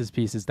throwing the Reese's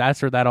Pieces.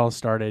 That's where that all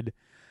started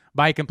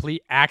by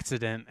complete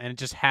accident, and it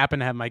just happened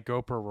to have my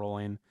GoPro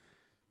rolling.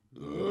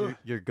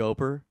 Your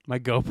gopher? My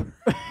GoPro.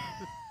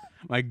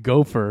 My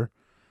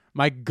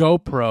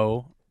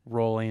GoPro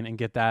rolling and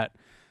get that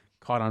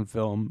caught on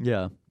film.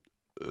 Yeah.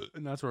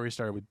 And that's where we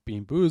started with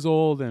Being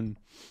Boozled, and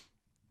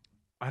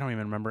I don't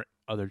even remember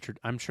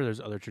I'm sure there's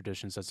other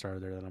traditions that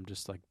started there that I'm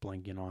just like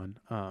blanking on.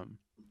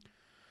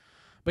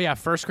 But yeah,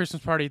 first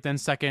Christmas party, then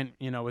second,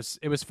 it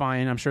was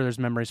fine. I'm sure there's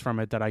memories from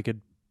it that I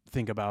could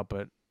think about,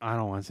 but I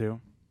don't want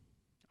to.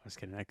 I was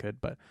kidding, I could,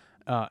 but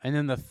and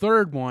then the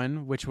third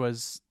one, which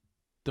was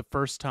the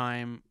first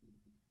time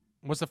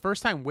with the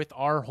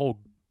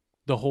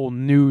whole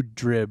new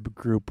Drib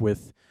group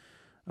with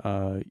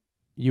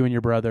you and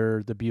your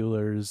brother, the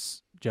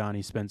Buellers,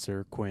 Johnny,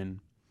 Spencer, Quinn.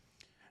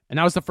 And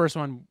that was the first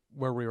one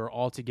where we were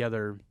all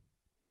together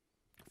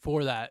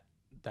for that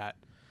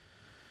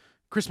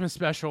Christmas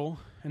special,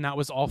 and that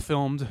was all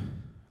filmed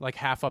like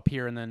half up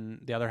here and then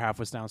the other half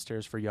was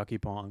downstairs for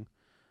Yucky Pong.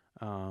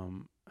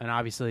 And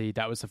obviously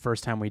that was the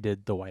first time we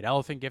did the White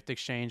Elephant gift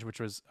exchange, which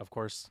was, of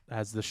course,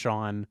 has the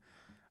Sean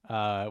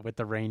with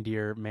the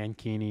reindeer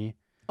mankini.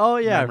 Oh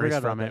yeah, I memories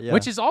forgot from about it, that, yeah.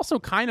 which is also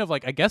kind of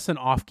like, I guess, an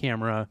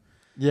off-camera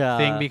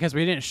thing because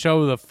we didn't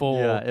show the full.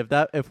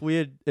 Yeah, if we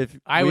had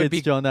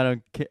shown that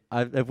on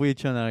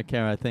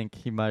camera, I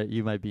think you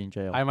might be in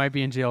jail. I might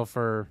be in jail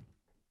for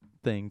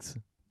things.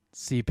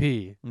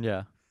 CP.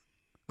 Yeah.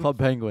 Club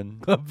Penguin.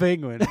 Club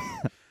Penguin.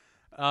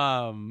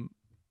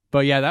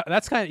 But yeah,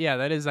 that's kind of,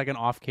 that is like an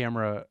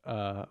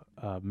off-camera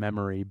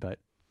memory. But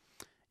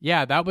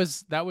yeah, that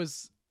was.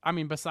 I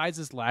mean, besides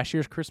this last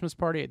year's Christmas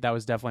party, that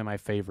was definitely my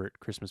favorite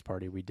Christmas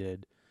party we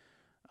did.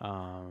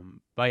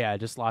 But yeah,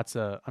 just lots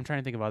of. I'm trying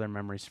to think of other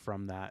memories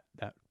from that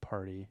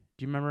party.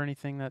 Do you remember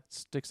anything that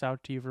sticks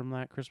out to you from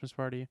that Christmas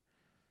party?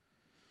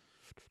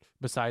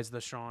 Besides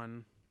the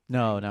Sean.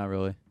 No, not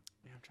really.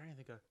 Yeah, I'm trying to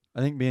think of. I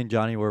think me and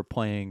Johnny were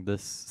playing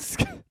this.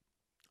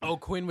 Oh,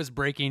 Quinn was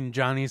breaking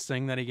Johnny's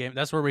thing that he gave.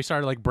 That's where we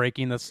started like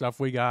breaking the stuff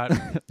we got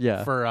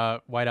for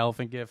White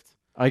Elephant gift.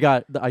 I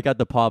got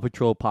the Paw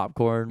Patrol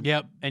popcorn.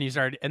 Yep, and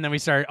then we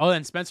started. Oh,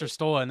 then Spencer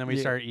stole it, and then we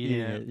started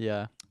eating it.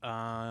 Yeah.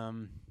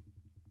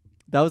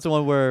 That was the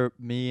one where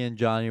me and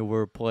Johnny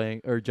were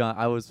playing,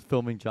 I was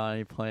filming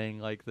Johnny playing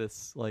like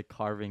this like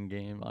carving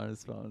game on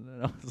his phone,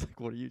 and I was like,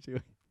 "What are you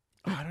doing?"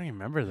 Oh, I don't even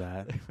remember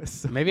that.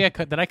 So Maybe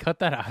did I cut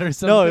that out or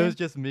something? No, it was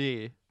just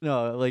me.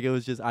 No, like it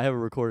was just I have a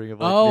recording of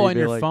like on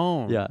your like,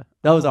 phone. Yeah,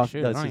 that was off.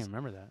 Shoot, I don't even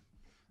remember that.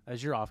 That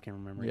was your off-camera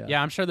memory.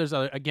 Yeah, I'm sure there's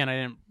other. Again,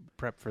 I didn't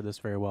prep for this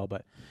very well,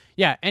 but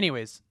yeah.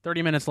 Anyways,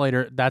 30 minutes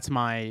later, that's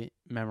my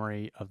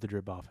memory of the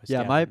Drib office.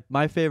 Yeah,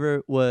 my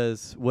favorite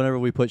was whenever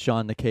we put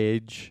Sean in the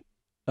cage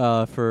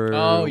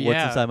for What's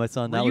Inside My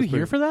Son. Were you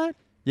here for that?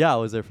 Yeah, I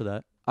was there for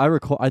that.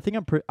 I think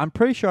I'm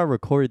pretty sure I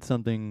recorded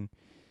something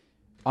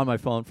on my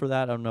phone for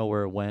that. I don't know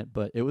where it went,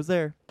 but it was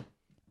there.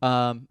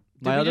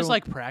 Did we just one-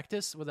 like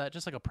practice? Was that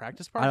just like a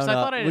practice part? I 'Cause don't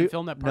know. thought I didn't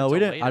film that part. No, we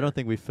till didn't. I don't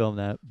think we filmed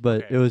that,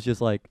 but Okay. it was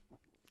just like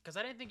Because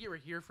I didn't think you were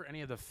here for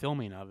any of the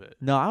filming of it.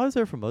 no. I was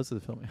there for most of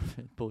the filming.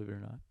 Believe it or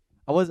not,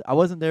 I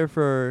wasn't there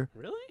for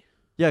Really?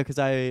 yeah because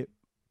I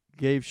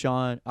gave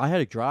Sean. I had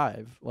to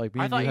drive. Like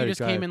me I and thought you you had just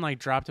to drive. came and like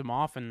dropped him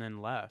off and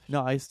then left.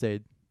 No, I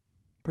stayed.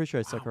 Pretty sure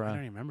I Wow, stuck I around.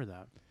 don't even remember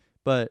that.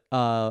 But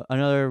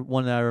another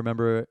one that I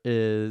remember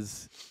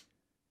is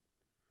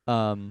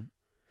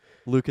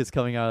Lucas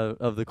coming out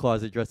of the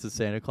closet dressed as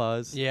Santa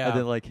Claus. Yeah. And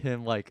then like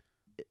him like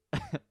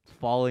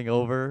falling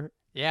over.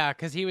 Yeah,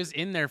 because he was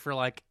in there for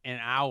like an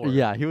hour.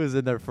 Yeah, he was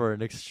in there for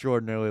an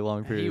extraordinarily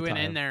long period He of time.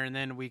 went in there and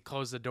then we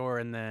closed the door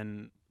and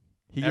then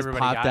He just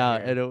everybody popped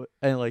got out here.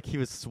 and like he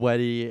was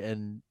sweaty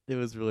and it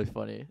was really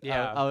funny.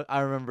 Yeah. I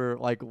remember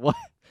like what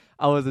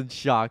I was in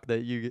shock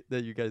that you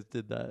guys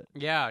did that.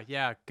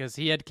 yeah, because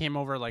he had came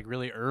over like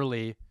really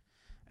early,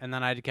 and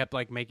then I kept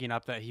like making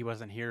up that he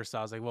wasn't here, so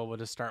I was like, well, we'll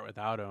just start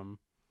without him,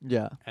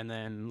 Yeah. and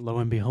then lo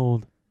and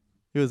behold,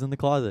 He was in the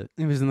closet.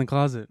 he was in the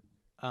closet.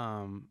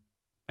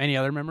 Any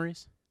other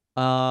memories?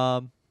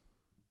 Definitely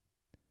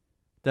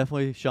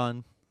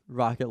Sean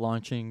rocket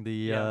launching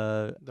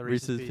the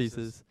Reese's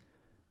Pieces.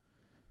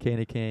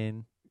 Candy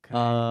cane.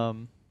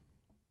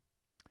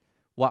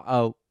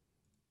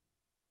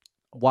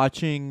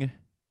 Watching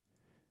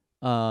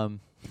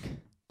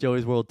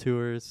Joey's World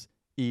Tours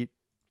eat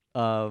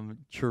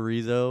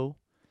chorizo,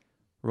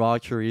 raw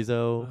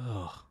chorizo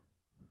Ugh.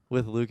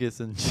 with Lucas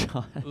and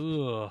Sean.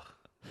 Ugh.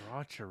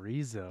 Raw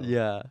chorizo.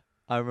 Yeah.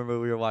 I remember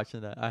we were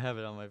watching that. I have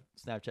it on my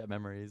Snapchat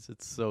memories.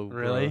 It's so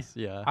Really? gross.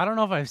 Yeah. I don't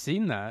know if I've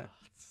seen that.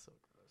 It's so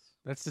gross.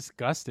 That's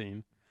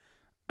disgusting.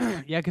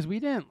 Yeah, because we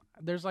didn't.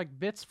 There's like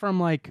bits from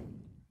like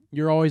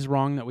You're Always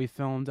Wrong that we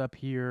filmed up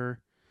here.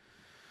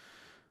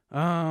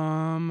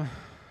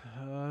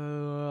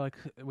 Like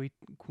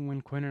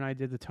when Quinn and I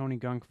did the Tony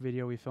Gunk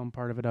video, we filmed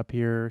part of it up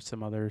here.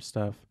 Some other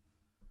stuff.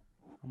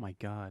 Oh my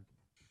god.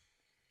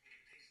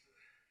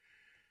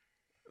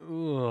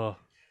 Ugh.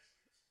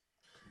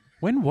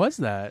 When was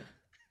that?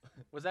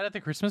 Was that at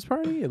the Christmas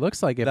party? It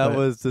looks like it. That but-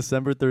 was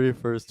December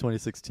 31st,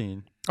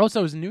 2016. Oh, so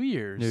it was New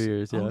Year's. New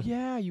Year's, yeah. Oh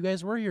yeah, you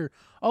guys were here.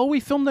 Oh, we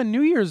filmed a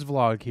New Year's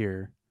vlog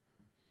here.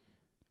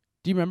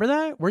 Do you remember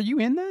that? Were you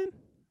in that?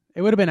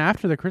 It would have been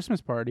after the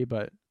Christmas party,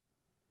 but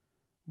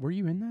were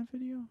you in that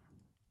video?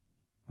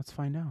 Let's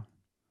find out.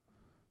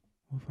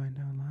 We'll find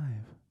out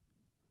live.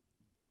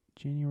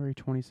 January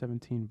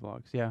 2017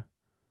 vlogs. Yeah.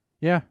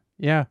 Yeah.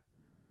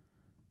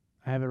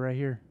 I have it right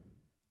here.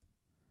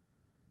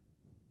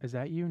 Is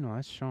that you? No,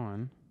 that's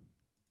Sean.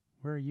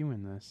 Where are you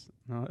in this?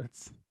 No,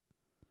 it's...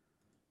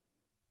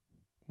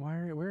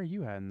 Where are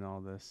you at in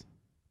all this?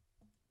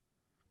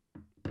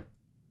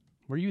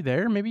 Were you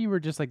there? Maybe you were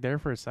just like there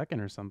for a second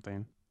or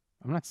something.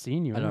 I'm not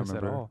seeing you I in don't this at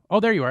remember. all.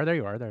 Oh, there you are. There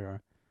you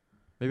are.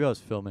 Maybe I was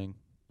filming.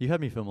 You had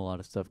me film a lot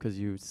of stuff because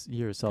you're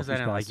a self Because I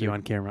didn't like you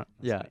on camera.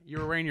 That's Yeah. right. You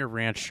were wearing your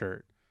ranch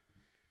shirt.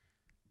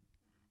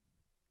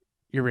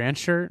 Your ranch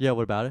shirt? Yeah,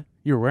 what about it?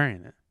 You were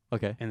wearing it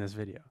Okay. in this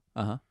video.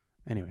 Uh-huh.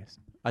 Anyways.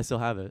 I still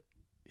have it.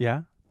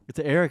 Yeah? It's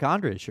an Eric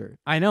Andre shirt.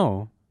 I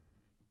know.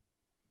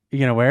 You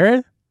gonna wear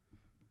it?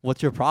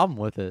 What's your problem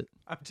with it?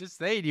 I'm just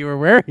saying you were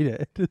wearing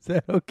it. Is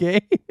that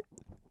okay?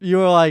 You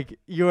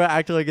were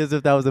acting like as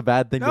if that was a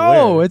bad thing to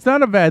No, wear. it's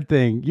not a bad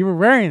thing. You were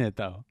wearing it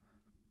though.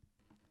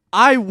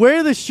 I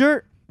wear the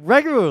shirt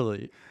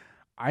regularly.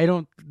 I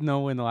don't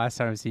know when the last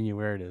time I've seen you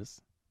wear it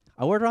is.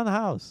 I wear it around the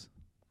house.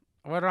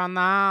 What on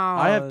now?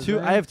 I have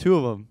two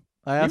of them.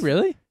 I You asked,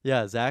 really?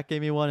 Yeah, Zach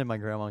gave me one and my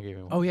grandma gave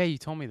me one. Oh yeah, you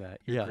told me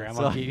that. Your Yeah,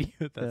 grandma so- gave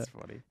you. That's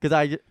funny.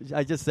 Because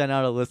I just sent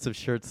out a list of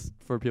shirts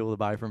for people to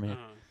buy for me. Uh-huh.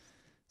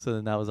 So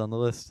then that was on the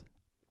list.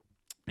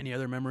 Any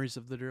other memories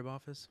of the Drib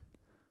office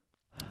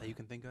that you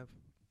can think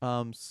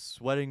of?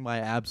 Sweating my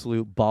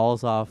absolute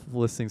balls off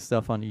listing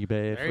stuff on eBay.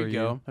 There for you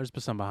go. There's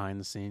some behind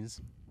the scenes.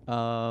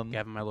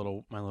 Gavin, my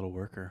little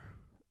worker.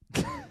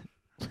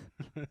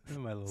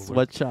 My little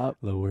Sweatshop.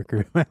 little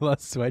worker. My little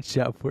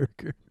sweatshop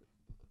worker.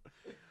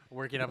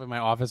 Working up in my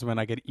office when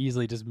I could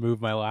easily just move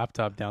my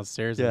laptop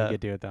downstairs and Yeah. you could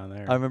do it down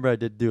there. I remember I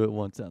did do it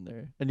once down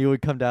there. And you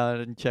would come down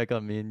and check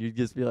on me and you'd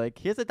just be like,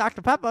 here's a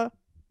Dr. Pepper.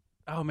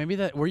 Oh, maybe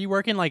that. Were you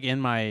working like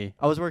in my?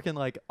 I was working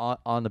like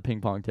on the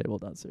ping pong table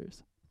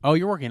downstairs. Oh,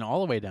 you're working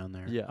all the way down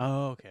there. Yeah.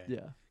 Oh, okay.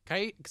 Yeah.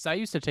 Because I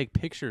used to take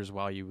pictures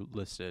while you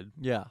listed.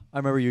 Yeah. I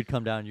remember you'd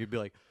come down and you'd be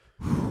like,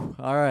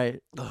 all right.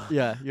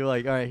 Yeah. You're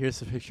like, all right, here's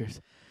the pictures.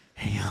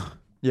 Hey,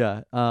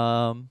 Yeah.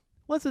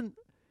 What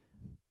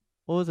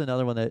was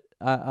another one that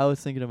I was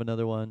thinking of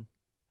another one.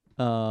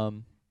 I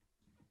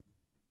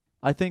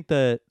think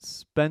that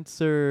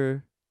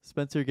Spencer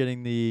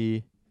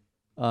getting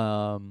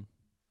I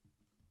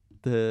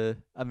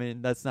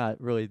mean, that's not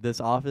really this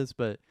office,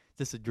 but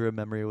just a Drib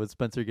memory was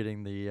Spencer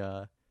getting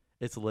the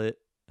it's lit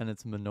and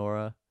it's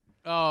menorah.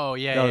 Oh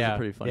yeah, That was yeah. a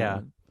pretty funny yeah.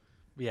 one.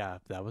 Yeah,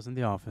 that was in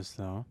the office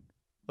though.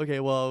 Okay,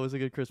 well, it was a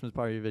good Christmas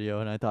party video,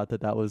 and I thought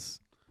that was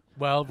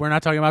Well, we're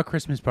not talking about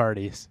Christmas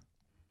parties.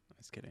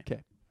 Just kidding.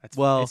 'Kay. That's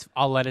Well-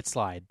 I'll let it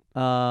slide.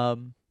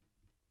 um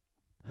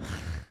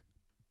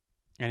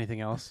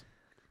Anything else?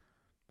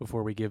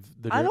 before we give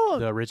I don't-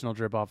 the original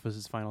Drip Office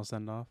his final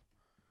send off?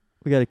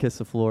 We got to kiss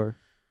the floor.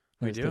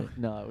 We I'm just do?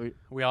 kidding. No,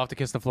 We all have to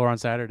kiss the floor on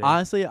Saturday.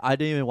 honestly, I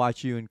didn't even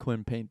watch you and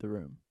Quinn paint the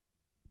room.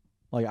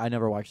 Like, I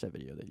never watched that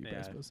video that you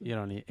guys posted. you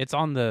don't need. It's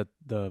on the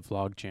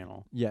vlog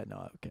channel, Yeah,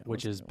 no, okay. I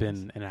which has wasn't gonna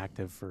watch been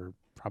inactive for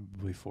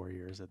probably 4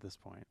 years at this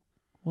point.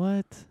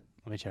 What?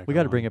 Let me check. We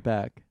got to bring it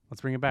back.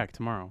 Let's bring it back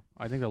tomorrow.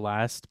 I think the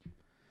last.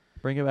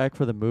 Bring it back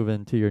for the move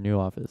into your new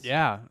office.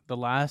 Yeah, the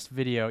last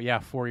video. Yeah,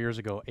 4 years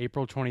ago,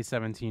 April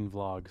 2017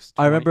 vlogs.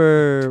 I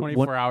remember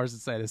 24 hours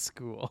inside of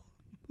school.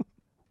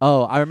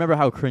 Oh, I remember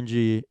how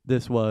cringy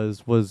this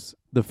was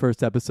the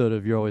first episode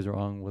of You're Always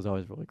Wrong was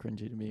always really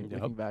cringy to me Yep.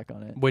 looking back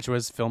on it. Which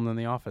was filmed in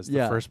the office. The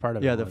Yeah. first part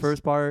of it. Yeah, the was.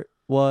 first part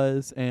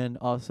was, and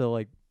also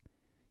like,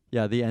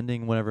 yeah, the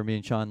ending whenever me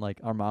and Sean, like,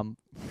 our mom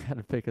had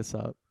to pick us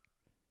up.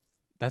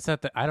 That's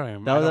at the. I don't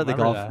even. That was I at the don't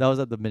remember golf. That was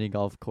at the mini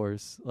golf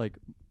course. Like,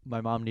 my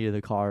mom needed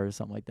a car or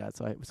something like that,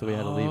 so we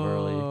had to leave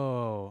early.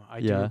 Oh, I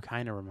Yeah. do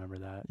kind of remember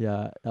that.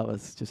 Yeah, that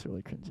was just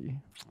really cringy.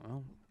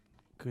 Well,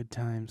 good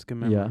times, good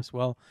Yeah. memories.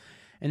 Well,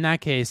 in that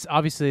case,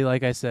 obviously,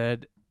 like I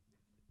said,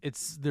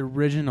 it's the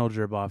original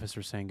Drip Office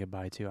we're saying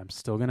goodbye to. I'm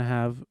still gonna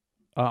have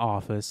an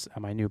office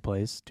at my new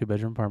place,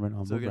 2-bedroom apartment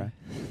on Still Blue gonna,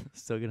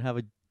 still gonna have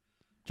a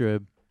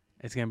drib.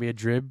 It's gonna be a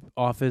Drib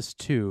Office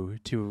 2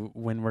 to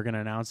when we're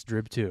gonna announce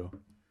Drib 2.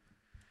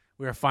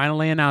 We are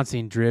finally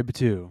announcing Drib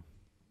 2.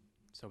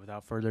 So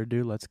without further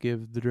ado, let's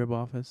give the Drib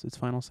Office its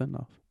final send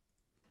off.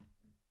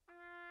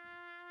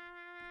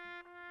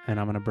 And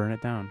I'm gonna burn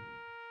it down.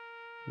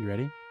 You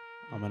ready?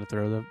 I'm gonna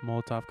throw the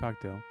Molotov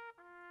cocktail.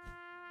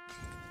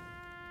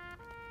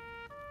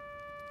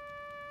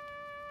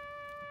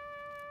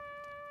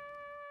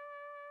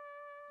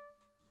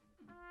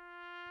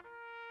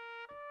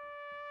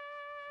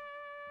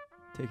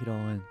 Take it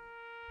all in.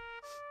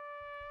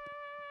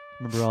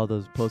 Remember all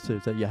those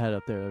posters that you had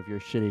up there of your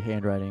shitty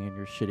handwriting and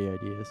your shitty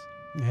ideas?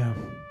 Yeah.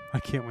 I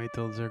can't wait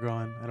till they're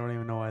gone. I don't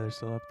even know why they're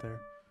still up there.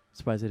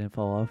 Surprised they didn't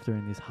fall off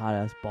during these hot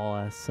ass ball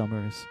ass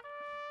summers.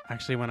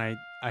 Actually, when I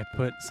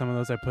put some of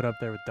those I put up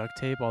there with duct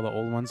tape, all the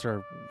old ones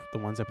are the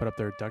ones I put up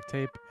there with duct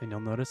tape, and you'll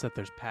notice that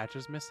there's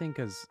patches missing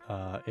because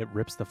it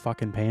rips the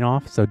fucking paint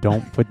off. So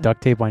don't put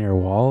duct tape on your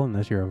wall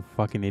unless you're a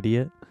fucking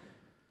idiot.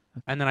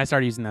 And then I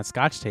started using that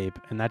Scotch tape,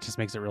 and that just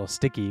makes it real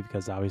sticky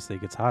because obviously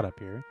it gets hot up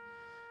here.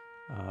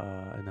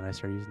 And then I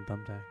started using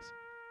thumbtacks.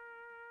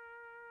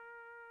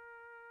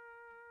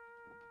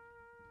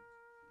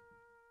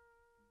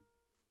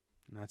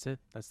 And that's it.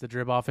 That's the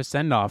Drib Office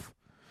send-off.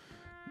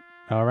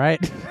 All right.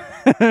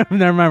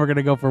 Never mind. We're going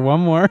to go for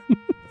one more.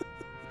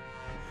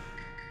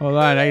 Hold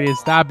on. I need to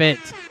stop it.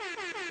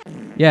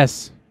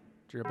 Yes.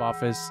 Drib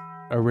Office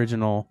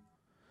original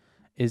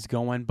is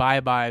going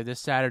bye-bye this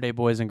Saturday,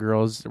 boys and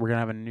girls. We're going to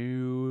have a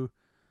new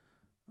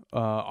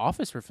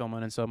office for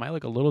filming, and so it might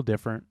look a little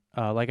different.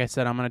 Like I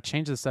said, I'm going to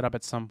change the setup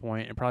at some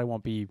point. It probably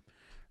won't be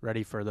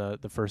ready for the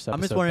first episode.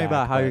 I'm just wondering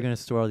about how but- you're going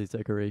to store all these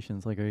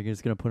decorations. Like, are you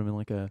just going to put them in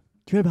like a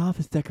Drib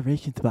Office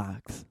decorations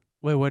box?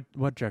 Wait,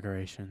 what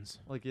decorations?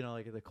 Like, you know,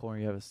 like at the corner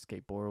you have a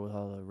skateboard with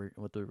all the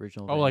with the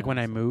original. Oh, like when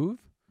I vans. move?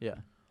 Yeah.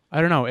 I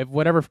don't know. If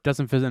whatever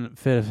doesn't fit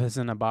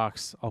in a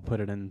box, I'll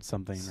put it in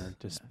something or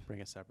just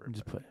bring it separate.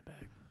 Just put it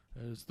back.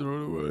 Just throw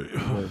it away.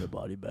 Put it in the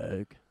body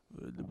bag.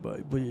 You can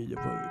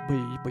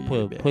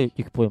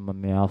put it in my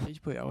mouth.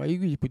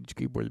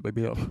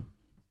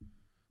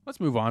 Let's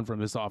move on from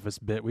this office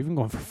bit. We've been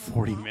going for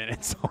 40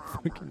 minutes. I'm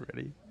fucking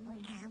ready.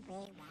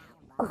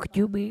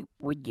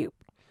 Would you?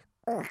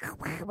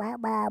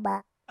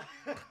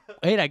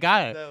 Wait, I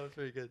got it. That was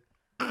pretty good.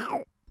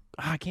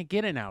 I can't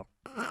get it now.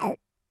 I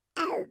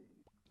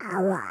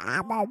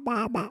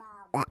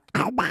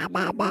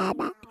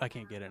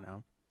can't get it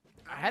now.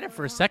 I had it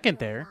for a second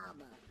there.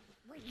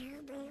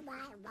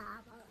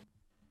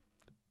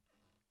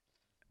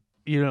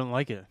 You don't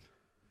like it.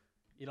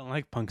 You don't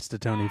like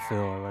Punxsutawney Phil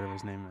or whatever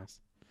his name is.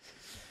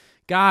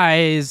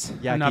 Guys,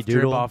 Yaki enough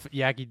Doodle? drib off.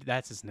 Yaki,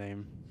 that's his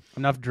name.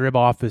 Enough drib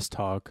office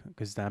talk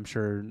because I'm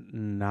sure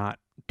not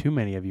too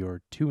many of you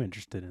are too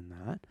interested in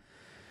that.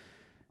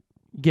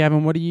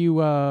 Gavin, what do you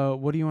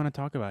want to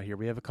talk about here?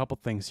 We have a couple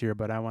things here,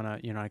 but I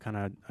want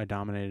to, I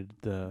dominated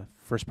the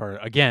first part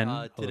again.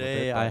 a little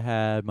Today bit, I but-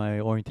 had my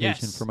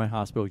orientation Yes. for my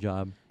hospital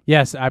job.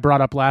 Yes, I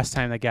brought up last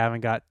time that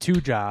Gavin got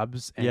 2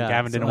 jobs, and Yeah,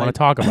 Gavin so didn't want to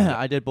talk about it.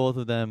 I did both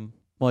of them.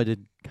 Well, I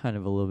did kind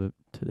of a little bit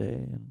today,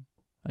 and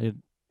I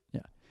did,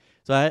 yeah.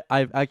 So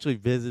I've actually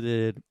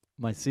visited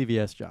my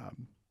CVS job.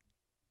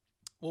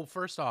 Well,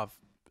 first off,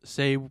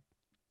 say, do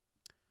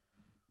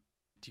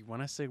you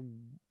want to say?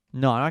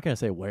 No, I'm not gonna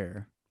say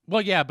where.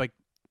 Well, yeah, but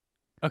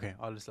okay,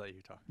 I'll just let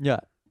you talk. Yeah.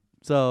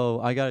 So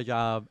I got a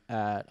job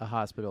at a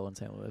hospital in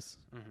St. Louis,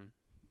 Mm-hmm.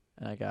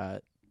 and I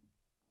got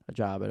a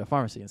job at a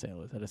pharmacy in St.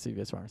 Louis, at a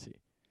CVS pharmacy.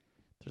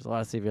 There's a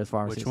lot of CVS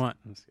pharmacies. Which one?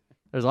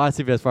 There's a lot of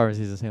CVS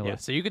pharmacies in St. Louis. Yeah,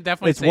 so you could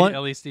definitely It's say one-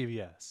 at least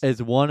CVS.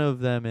 It's one of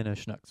them in a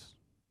Schnucks.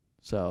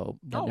 So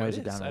that Oh, narrows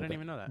it it down is. a I little didn't bit.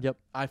 even know that. Yep,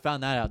 I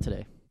found that out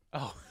today.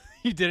 Oh,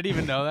 you didn't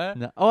even know that?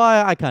 No, oh,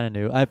 I kind of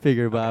knew. I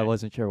figured, but I Okay.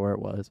 wasn't sure where it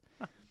was.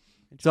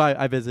 So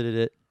I visited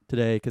it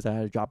today because I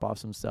had to drop off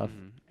some stuff.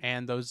 Mhm.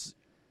 And those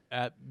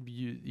at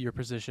your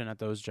position at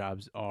those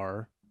jobs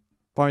are?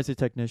 Pharmacy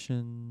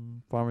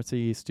technician,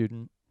 pharmacy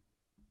student.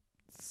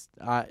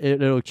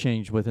 It'll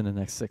change within the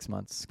next 6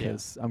 months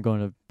because I'm going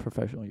to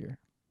professional year.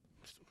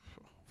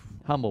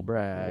 Humble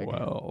brag.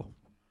 Well.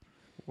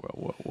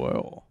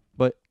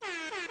 But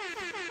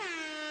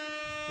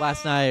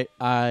last night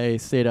I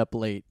stayed up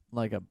late,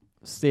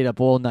 stayed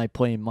up all night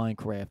playing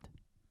Minecraft.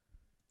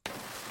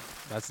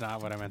 That's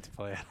not what I meant to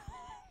play.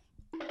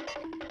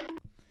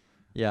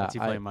 Yeah, you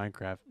play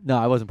Minecraft? No,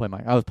 I wasn't playing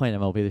Minecraft. I was playing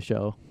MLB The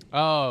Show.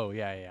 Oh,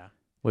 yeah.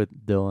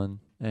 With Dylan,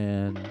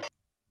 and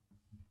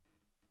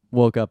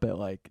woke up at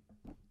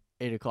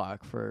 8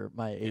 o'clock for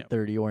my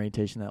 8:30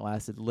 orientation that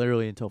lasted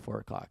literally until 4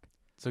 o'clock.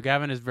 So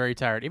Gavin is very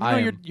tired, even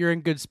though you're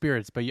in good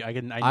spirits. But I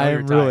know I you're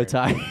am tired. really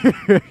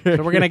tired.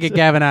 So we're gonna get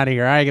Gavin out of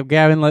here. All right,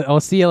 Gavin. I'll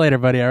see you later,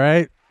 buddy. All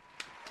right.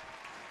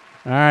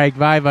 All right,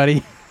 bye,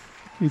 buddy.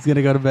 He's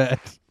gonna go to bed.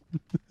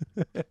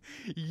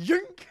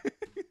 Yoink!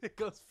 It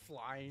goes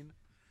flying.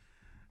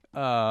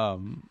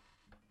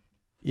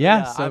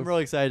 Yeah. So I'm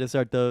really excited to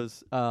start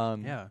those.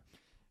 yeah.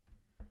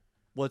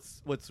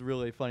 What's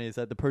really funny is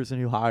that the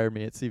person who hired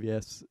me at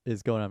CVS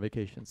is going on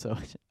vacation, so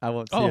I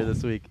won't see her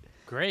this week.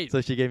 Great.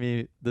 So she gave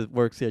me the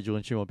work schedule,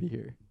 and she won't be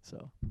here.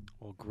 So.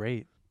 Well,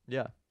 great.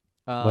 Yeah.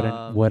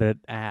 What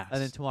an ass.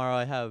 And then tomorrow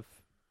I have,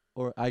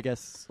 or I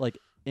guess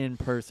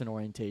in-person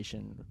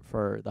orientation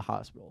for the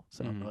hospital.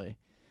 So I'm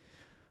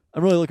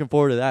really looking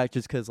forward to that,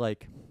 just because why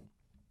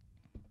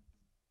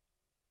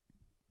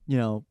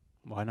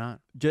not?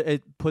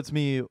 It puts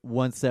me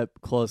one step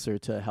closer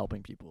to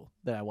helping people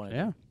that I want to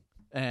do.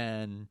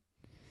 And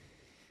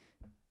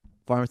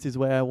pharmacy's the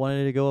way I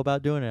wanted to go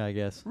about doing it, I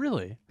guess.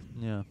 Really?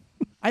 Yeah.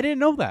 I didn't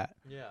know that.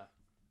 Yeah.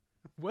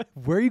 What?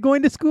 Where are you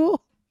going to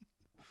school?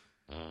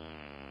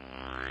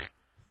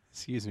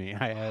 Excuse me.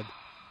 I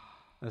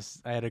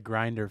had a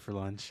grinder for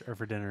lunch or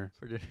for dinner.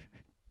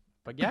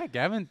 But yeah,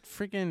 Gavin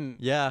freaking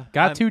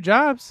got 2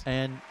 jobs.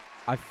 And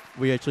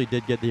we actually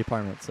did get the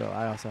apartment, so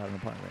I also have an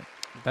apartment.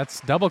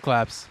 That's double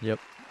claps. Yep.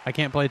 I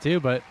can't play 2,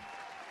 but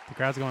the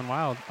crowd's going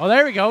wild. Oh,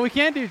 there we go. We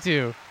can do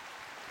 2.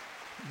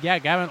 Yeah,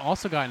 Gavin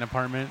also got an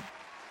apartment.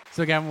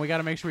 So, Gavin, we got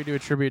to make sure we do a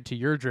tribute to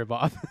your drip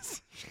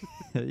office.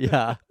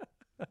 Yeah.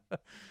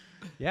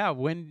 Yeah,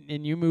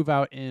 and you move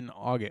out in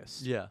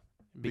August. Yeah.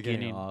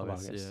 Beginning of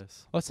August.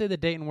 Yes. Let's say the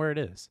date and where it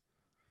is.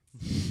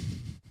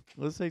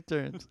 Let's take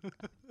turns.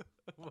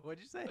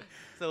 What'd you say?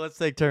 So let's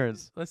take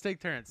turns. Let's take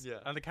turns. Yeah.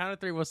 On the count of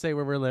 3, we'll say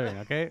where we're living,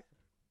 okay?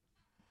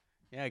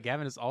 Yeah,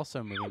 Gavin is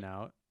also moving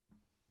out.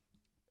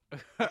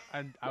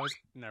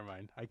 Never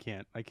mind. I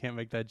can't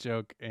make that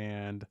joke.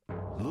 And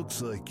looks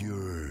like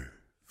you're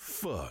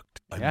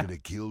fucked. I'm Yeah. gonna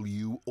kill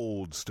you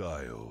old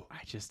style.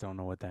 I just don't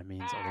know what that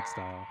means, old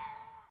style.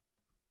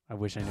 I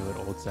wish I knew what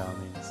old style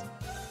means.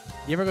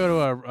 You ever go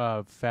to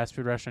a fast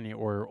food restaurant and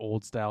you order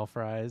old style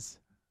fries?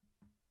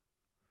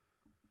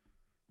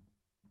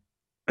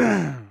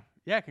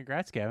 Yeah,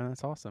 congrats, Gavin.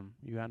 That's awesome.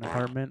 You got an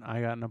apartment. I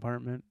got an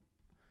apartment.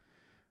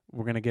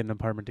 We're going to get an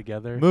apartment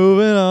together.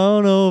 Moving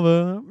on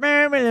over.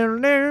 We're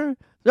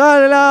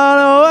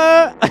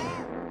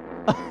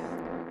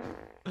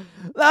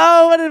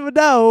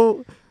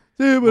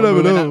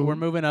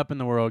moving up in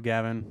the world,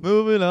 Gavin.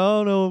 Moving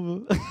on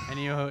over. And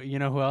you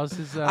know who else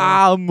is?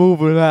 I'm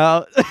moving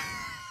out.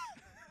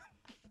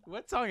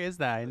 What song is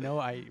that? I know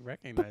I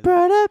recognize it.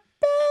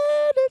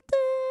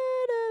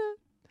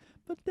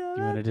 You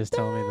want to just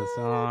tell me the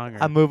song?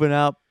 Or? I'm moving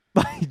out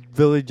by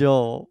Billy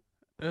Joel.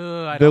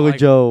 I Billy don't like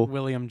Joel.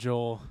 William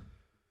Joel.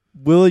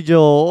 Willie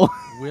Joel.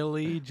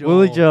 Willie Joel.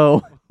 Willie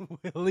Joe.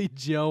 Willie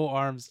Joe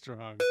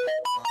Armstrong.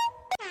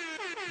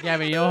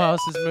 Gavin, you know who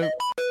else is moving?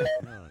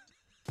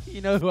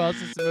 You know who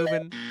else is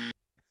moving?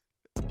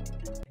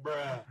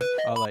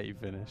 I'll let you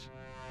finish.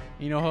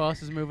 You know who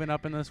else is moving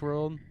up in this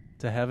world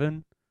to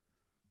heaven?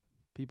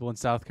 People in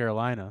South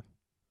Carolina.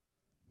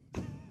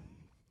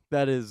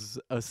 That is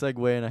a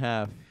segue and a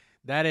half.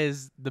 That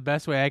is the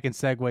best way I can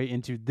segue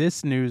into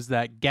this news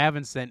that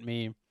Gavin sent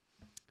me.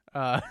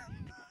 I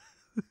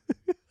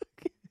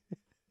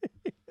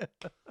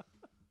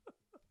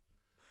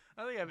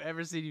don't think I've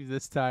ever seen you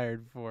this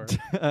tired before.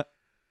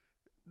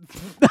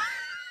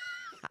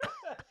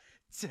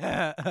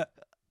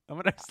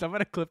 I'm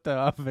gonna clip that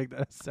off and make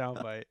that a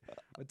soundbite.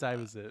 What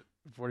time is it?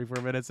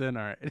 44 minutes in.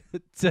 All right.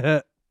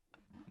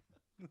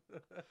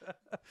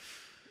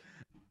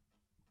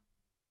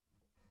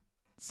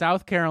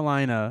 South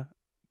Carolina.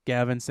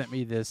 Gavin sent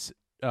me this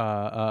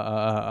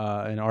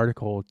an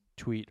article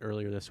tweet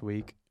earlier this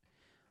week.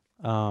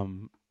 Sorry,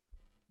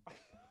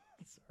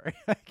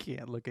 I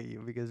can't look at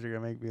you because you're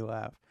gonna make me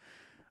laugh.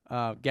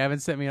 Gavin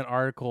sent me an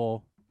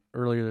article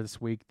earlier this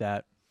week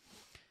that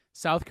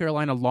South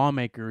Carolina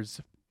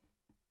lawmakers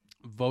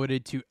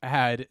voted to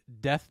add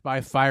death by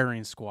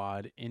firing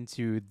squad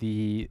into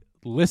the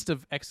list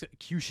of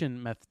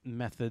execution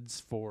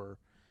methods for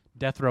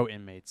death row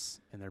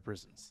inmates in their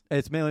prisons.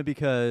 It's mainly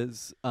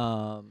because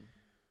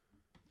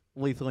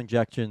lethal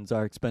injections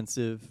are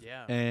expensive.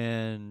 Yeah.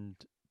 And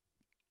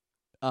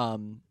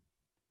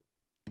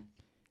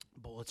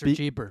bullets are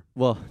cheaper.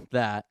 Well,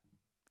 that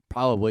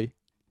probably.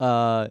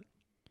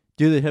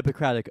 due to the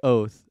Hippocratic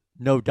Oath,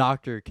 no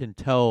doctor can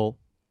tell,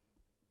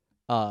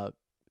 the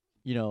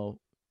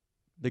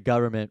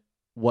government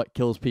what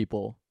kills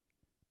people.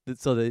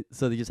 So they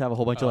just have a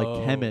whole bunch of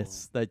like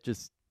chemists that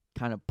just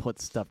kind of put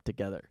stuff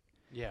together.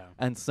 Yeah.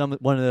 And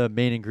one of the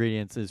main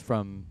ingredients is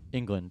from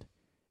England,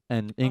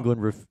 and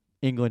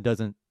England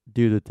doesn't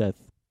do the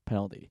death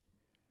penalty.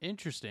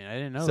 Interesting. I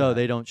didn't know. So that.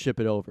 they don't ship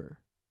it over.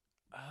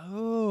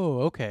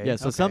 Oh, okay. Yeah,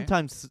 so okay.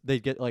 sometimes they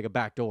get like a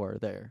back door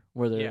there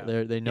where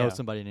they know Yeah.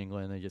 somebody in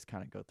England and they just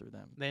kind of go through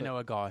them. They know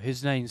a guy.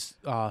 His name's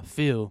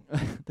Phil.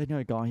 They know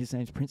a guy. His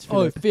name's Prince Oh,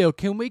 Philip. Phil,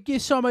 can we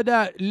get some of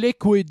that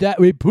liquid that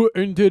we put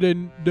into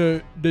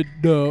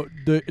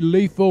the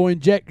lethal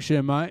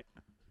injection, mate?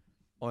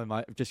 Oh, I'm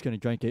just gonna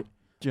drink it.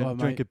 Oh,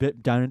 Drink mate. a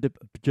bit down in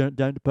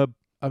the pub.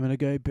 I'm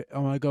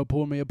gonna go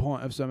pour me a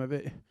pint of some of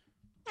it.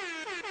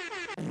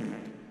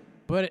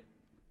 But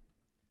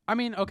I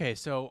mean, okay,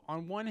 so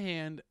on one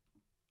hand,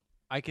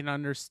 I can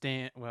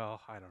understand. Well,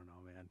 I don't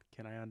know, man.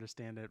 Can I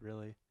understand it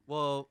really?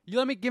 Well,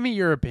 Give me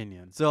your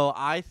opinion. so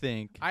I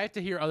think. I have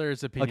to hear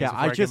others' opinions. Okay,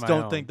 before I give just my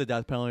don't own. think the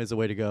death penalty is the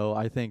way to go.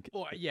 I think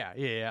Well, yeah.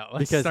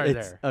 Let's because start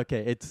it's there.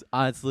 okay. It's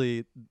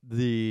honestly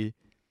these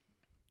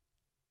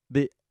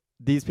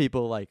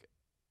people like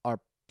are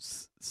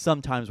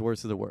sometimes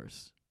worse of the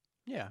worst.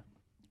 Yeah.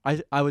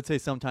 I would say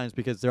sometimes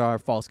because there are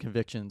false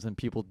convictions and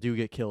people do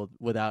get killed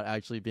without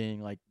actually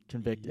being like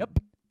convicted. Yep.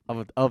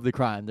 Of the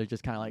crime. They're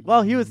just kind of like,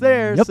 well, he was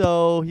there, Yep.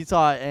 so he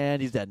saw it,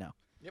 and he's dead now.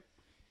 Yep.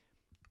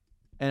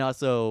 And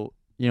also,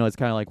 it's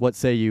kind of like, what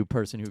say you,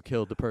 person who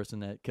killed the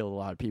person that killed a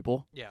lot of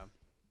people? Yeah.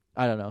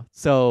 I don't know.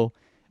 So,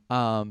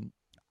 I'm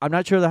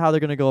not sure how they're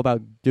going to go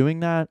about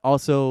doing that.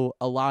 Also,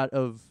 a lot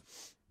of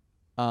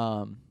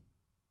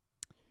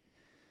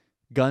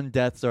gun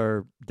deaths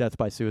are deaths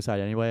by suicide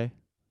anyway.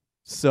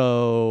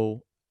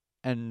 So,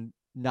 and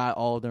not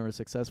all of them are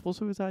successful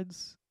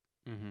suicides.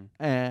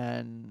 Mm-hmm.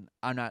 And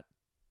I'm not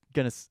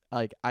gonna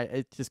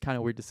it's just kind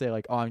of weird to say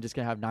like, oh, I'm just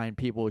gonna have 9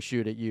 people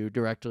shoot at you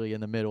directly in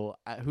the middle.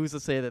 Who's to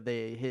say that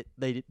they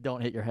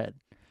don't hit your head,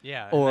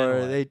 Yeah.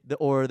 or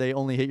they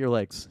only hit your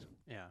legs,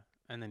 Yeah.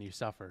 And then you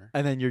suffer.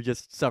 and then you're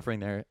just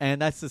suffering there.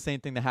 And that's the same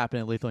thing that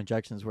happened in Lethal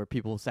Injections, where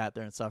people sat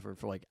there and suffered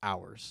for like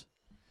hours.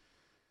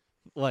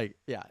 Like,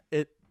 yeah,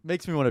 it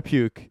makes me want to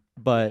puke,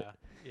 but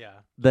Yeah.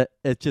 that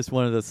it's just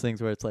one of those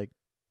things where it's like,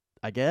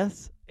 I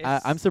guess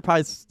I'm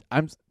surprised.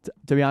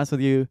 To be honest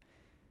with you,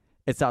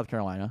 it's South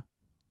Carolina.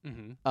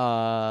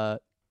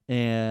 Mm-hmm.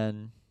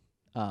 And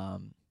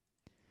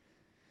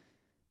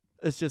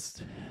it's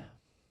just,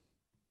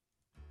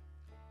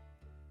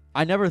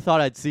 I never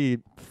thought I'd see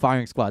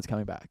firing squads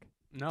coming back.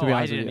 No, to be I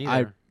honest with didn't you.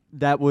 either.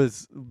 That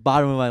was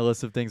bottom of my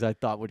list of things I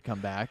thought would come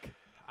back.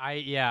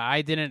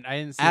 I didn't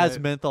see As that.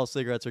 menthol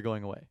cigarettes are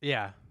going away.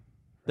 Yeah.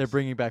 They're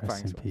bringing back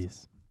firing squads.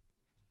 peace.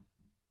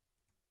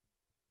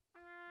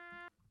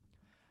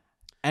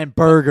 And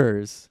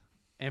burgers.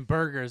 And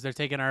burgers, they're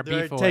taking our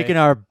They're beef away. taking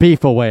our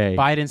beef away.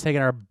 Biden's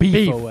taking our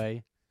beef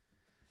away.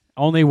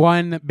 Only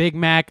one Big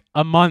Mac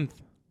a month.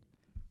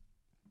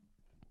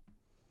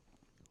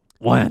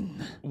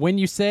 When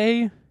you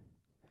said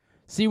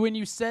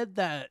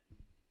that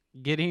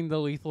getting the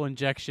lethal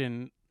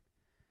injection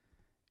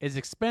is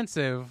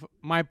expensive,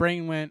 my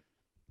brain went,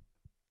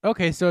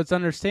 okay, so it's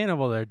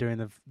understandable they're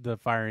doing the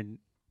firing,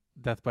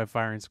 death by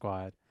firing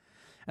squad.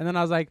 And then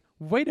I was like,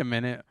 wait a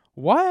minute,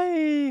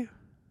 why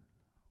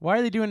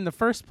are they doing it in the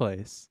first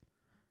place?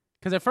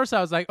 Because at first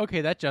I was like,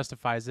 okay, that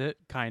justifies it,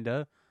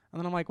 kinda. And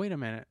then I'm like, wait a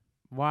minute,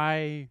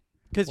 why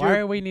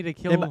do we need to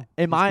kill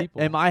in my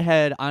people? in my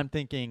head, I'm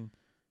thinking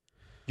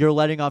you're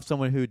letting off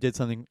someone who did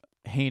something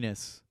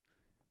heinous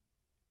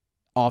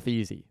off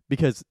easy,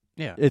 because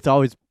Yeah. it's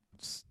always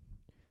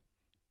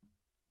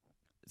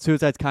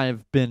suicide's kind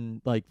of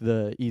been like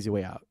the easy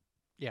way out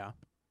Yeah.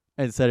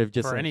 instead of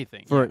just For like,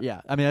 anything.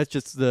 yeah. I mean, that's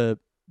just the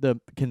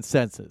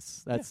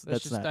consensus. That's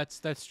not.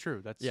 That's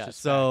true. That's Yeah. just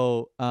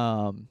So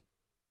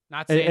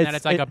not saying that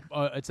it's-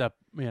 it's a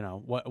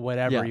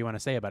whatever Yeah. you want to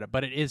say about it,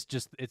 but it is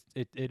just it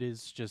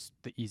is just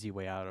the easy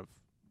way out of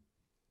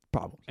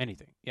problems.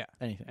 anything. Yeah.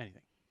 Anything.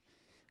 Anything.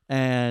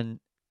 And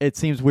it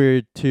seems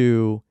weird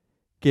to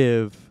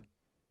give,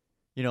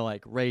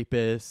 like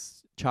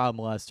rapists, child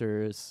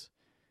molesters,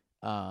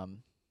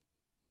 some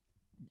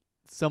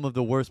of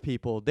the worst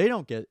people, they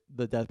don't get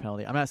the death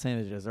penalty. I'm not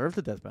saying they deserve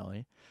the death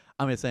penalty.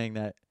 I'm just saying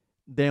that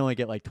they only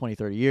get like 20,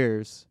 30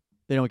 years.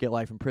 They don't get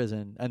life in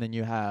prison. And then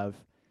you have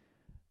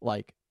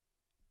like,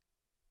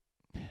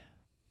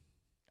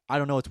 I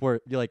don't know what's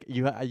worth.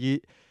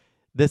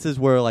 This is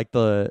where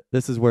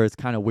it's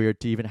kind of weird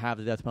to even have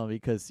the death penalty,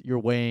 because you're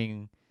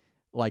weighing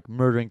like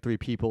murdering 3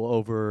 people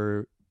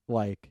over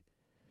like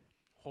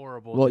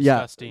Horrible,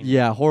 disgusting.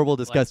 yeah, horrible,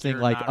 disgusting,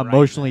 you're like not right in the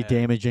emotionally head.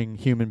 damaging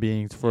human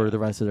beings for Yeah. the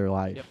rest of their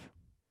life. Yep.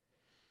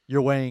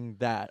 You're weighing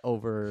that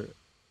over.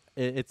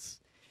 It's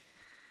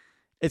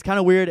kind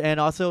of weird, and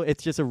also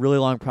it's just a really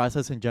long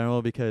process in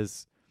general,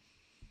 because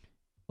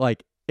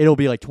like it'll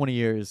be like 20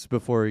 years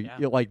before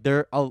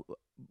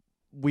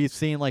we've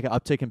seen like an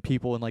uptick in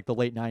people in like the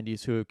late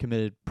 90s who have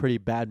committed pretty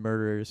bad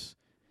murders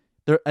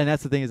and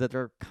that's the thing, is that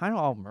they're kind of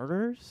all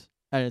murderers,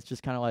 and it's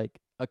just kind of like,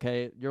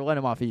 okay, you're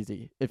letting them off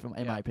easy, in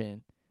my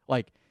opinion.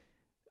 Like,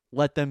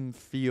 let them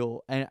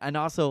feel, and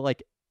also,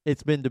 like,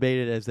 it's been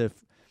debated as if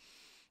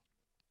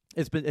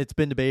it's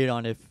been debated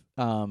on if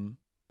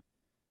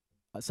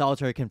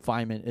solitary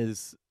confinement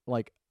is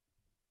like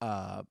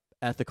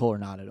ethical or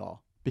not at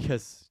all,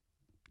 because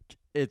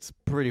it's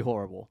pretty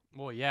horrible.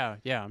 Well, yeah,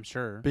 I'm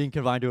sure. Being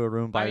confined to a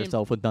room by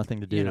yourself with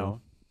nothing to do. You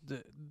know,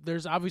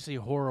 there's obviously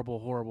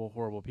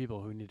horrible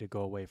people who need to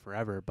go away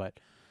forever, but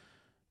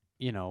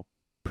you know,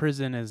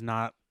 prison is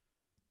not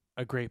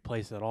a great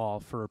place at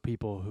all for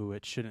people who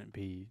it shouldn't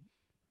be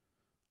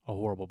a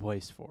horrible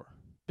place for.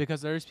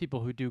 Because there's people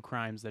who do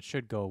crimes that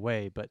should go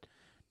away, but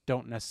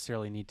don't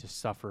necessarily need to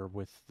suffer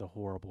with the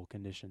horrible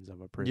conditions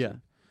of a prison. Yeah.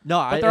 No,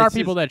 but there are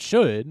people that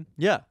should.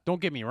 Yeah. Don't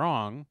get me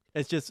wrong.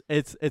 It's just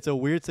it's a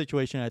weird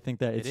situation. I think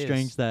that it's It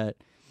strange is. that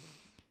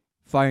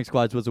firing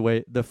squads was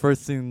the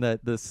first thing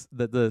that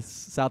the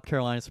South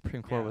Carolina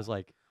Supreme Court Yeah. was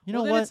like, Well,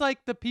 know then what? it's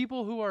like the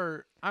people who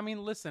are, I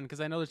mean, listen,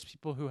 because I know there's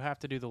people who have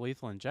to do the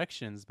lethal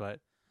injections, but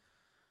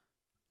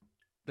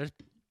there's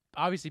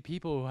obviously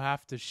people who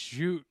have to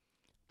shoot.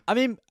 I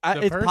mean,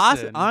 the it's possible.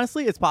 person.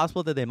 Honestly, it's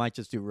possible that they might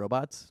just do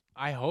robots.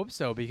 I hope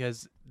so,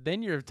 because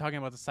then you're talking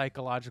about the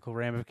psychological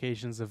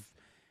ramifications of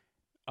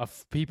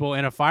people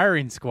in a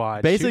firing squad.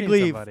 shooting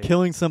Basically, somebody.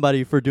 killing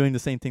somebody for doing the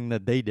same thing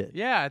that they did.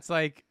 Yeah, it's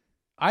like,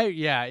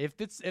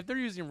 if they're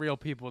using real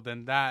people,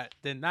 then that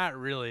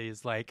really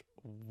is like,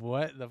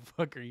 what the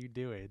fuck are you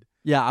doing?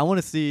 Yeah, I want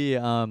to see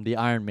the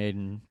Iron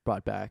Maiden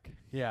brought back.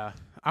 Yeah,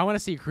 I want to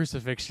see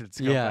crucifixions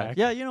come Yeah, back.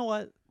 yeah. You know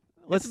what?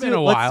 Let's been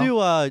a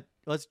while.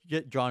 Let's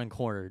get drawn and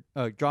quartered.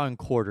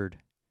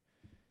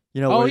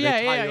 You know, Oh, where yeah,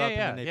 they tie yeah, you yeah, up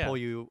yeah, and then they yeah. pull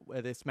you.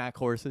 They smack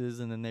horses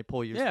and then they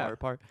pull you Yeah.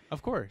 apart.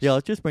 Of course. Yeah,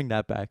 let's just bring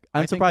that back. I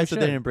I'm think we surprised that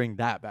they should. didn't bring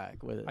that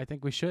back with it. I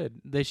think we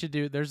should. They should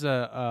do. There's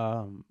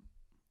a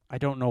I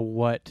don't know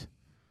what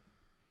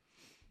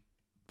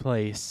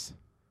place.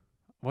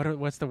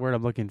 What's the word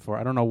I'm looking for?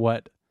 I don't know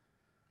what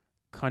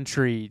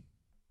country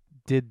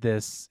did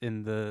this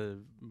in the,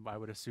 I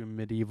would assume,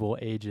 medieval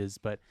ages,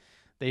 but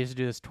they used to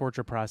do this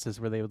torture process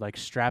where they would like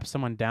strap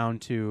someone down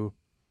to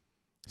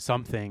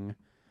something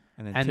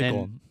and then and tickle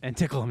then 'em. and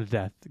tickle them to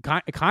death.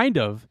 Kind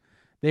of.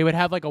 They would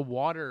have like a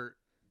water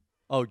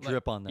Oh,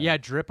 drip on them. Yeah,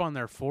 drip on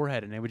their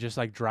forehead, and it would just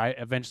like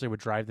eventually would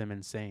drive them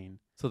insane.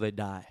 So they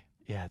die.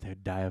 Yeah,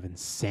 they'd die of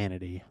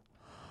insanity.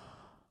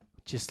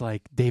 Just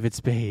like David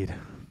Spade.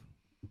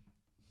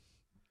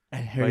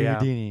 And Harry yeah.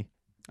 Houdini.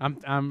 I'm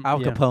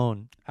Al yeah.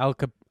 Capone. Al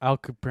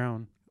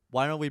Capone.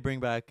 Why don't we bring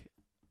back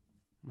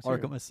What's your-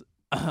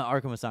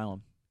 Arkham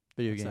Asylum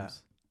video What's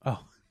games?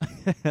 Oh,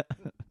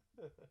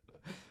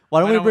 Why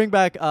don't Why we don't- bring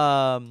back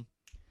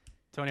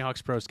Tony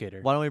Hawk's Pro Skater.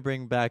 why don't we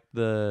bring back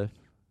the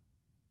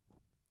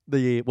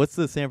what's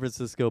the San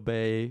Francisco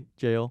Bay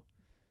jail?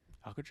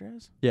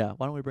 Alcatraz? Yeah,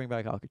 why don't we bring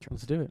back Alcatraz?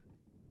 Let's do it.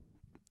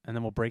 And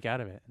then we'll break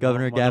out of it.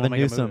 Governor Then we'll Gavin make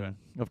a movie of it. Newsom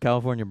of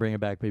California, bring it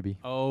back, baby.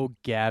 Oh,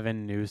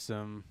 Gavin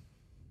Newsom.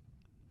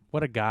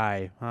 What a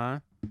guy, huh?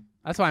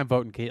 That's why I'm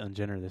voting Caitlyn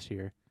Jenner this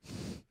year.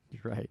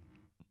 You're right.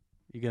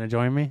 You gonna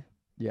join me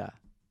Yeah.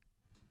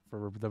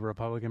 for the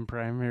Republican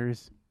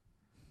primaries?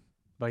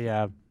 But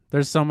yeah,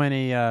 there's so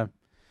many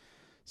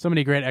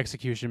great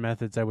execution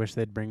methods I wish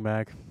they'd bring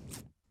back.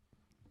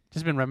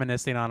 Just been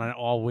reminiscing on it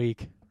all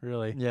week,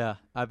 really. Yeah,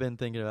 I've been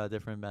thinking about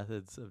different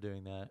methods of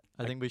doing that.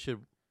 I think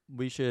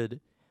we should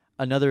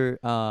another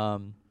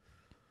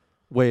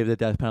way of the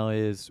death penalty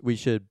is we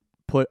should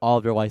put all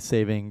of their life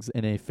savings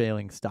in a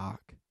failing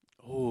stock,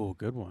 Oh,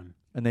 good one.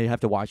 and they have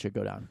to watch it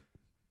go down.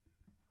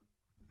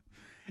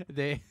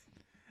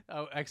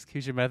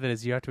 Execution method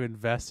is you have to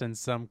invest in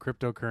some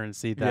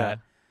cryptocurrency that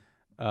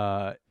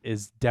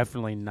is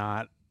definitely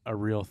not a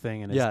real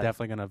thing and Yeah. is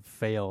definitely going to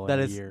fail That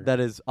in is a year. that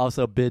is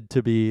also bid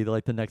to be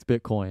like the next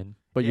Bitcoin,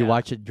 but you Yeah.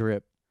 watch it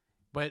drip,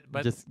 but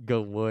just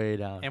go way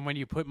down. and when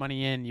you put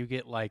money in, you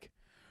get like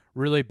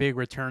really big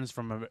returns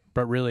from it,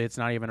 but really it's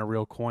not even a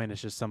real coin.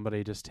 It's just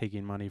somebody just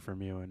taking money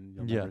from you, and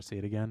you'll Yeah. never see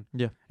it again.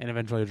 Yeah. And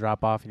eventually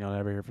drop off, and you'll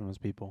never hear from those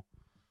people.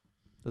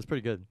 That's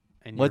pretty good.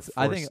 And you're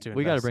I forced think to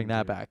we got to invest bring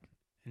that into- back.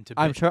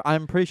 into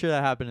I'm pretty sure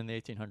that happened in the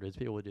 1800s.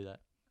 People would do that.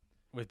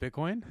 with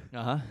Bitcoin.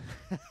 Uh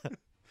huh.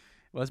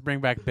 Let's bring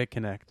back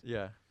BitConnect.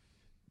 Yeah.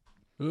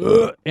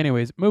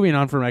 Anyways, moving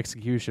on from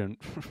execution,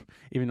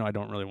 even though I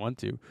don't really want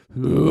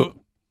to.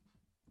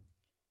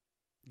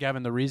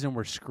 Gavin, the reason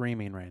we're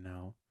screaming right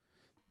now,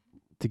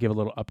 to give a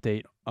little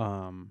update,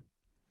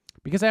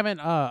 because I haven't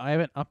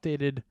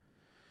updated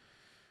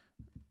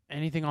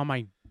anything on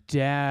my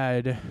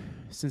dad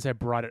since I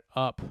brought it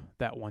up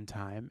that one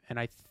time, and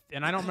I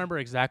don't remember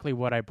exactly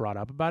what I brought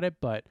up about it,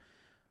 but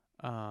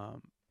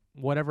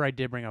whatever I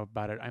did bring up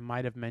about it, I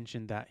might have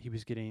mentioned that he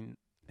was getting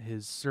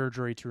his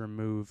surgery to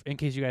remove. In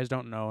case you guys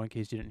don't know, in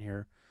case you didn't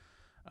hear,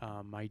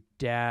 my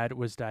dad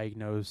was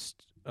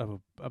diagnosed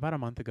about a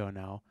month ago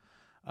now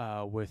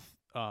with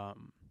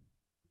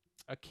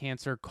a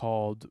cancer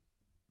called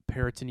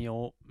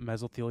peritoneal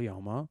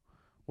mesothelioma,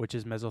 which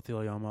is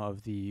mesothelioma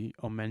of the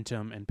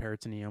omentum and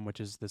peritoneum, which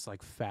is this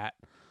like fat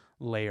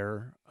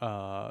layer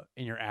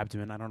in your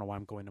abdomen. I don't know why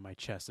I'm going to my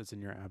chest. It's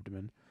in your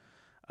abdomen.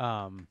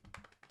 I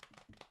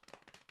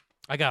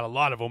got a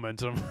lot of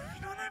momentum. You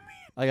know what I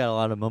mean? I got a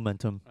lot of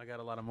momentum. I got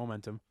a lot of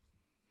momentum.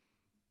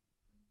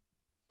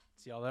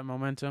 See all that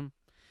momentum?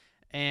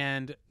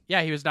 And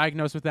yeah, he was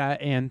diagnosed with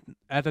that. And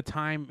at the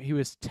time, he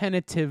was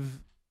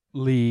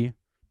tentatively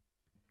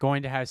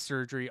going to have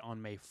surgery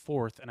on May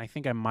 4th. And I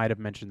think I might have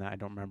mentioned that. I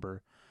don't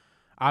remember.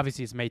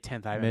 Obviously, it's May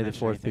 10th. I haven't May the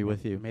mentioned 4th be anything.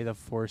 with you. May the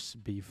force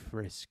be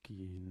frisky.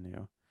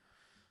 You.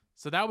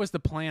 So that was the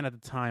plan at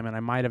the time. And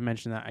I might have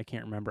mentioned that. I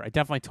can't remember. I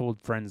definitely told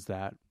friends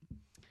that.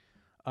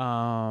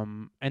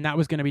 And that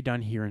was going to be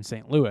done here in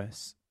St.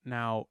 Louis.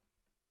 Now,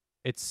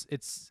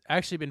 it's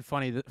actually been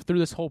funny that through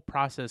this whole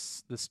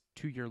process, this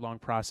 2-year-long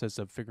process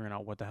of figuring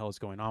out what the hell is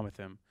going on with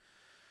him.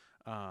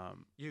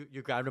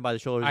 You grabbed him by the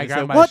shoulders. I and grabbed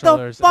said, him by "What the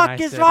shoulders. the fuck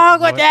is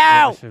wrong with you?"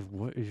 I said,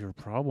 "What is your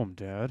problem,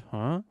 Dad?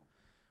 Huh?"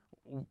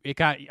 It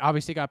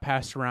obviously got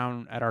passed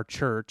around at our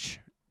church,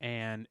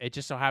 and it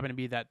just so happened to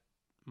be that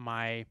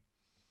my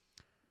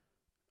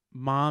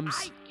mom's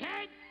I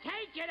can't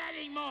take it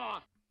anymore.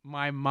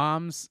 My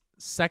mom's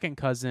second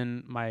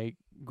cousin, my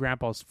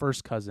grandpa's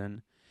first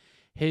cousin,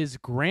 his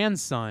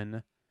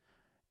grandson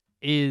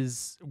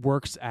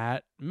works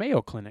at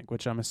Mayo Clinic,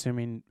 which I'm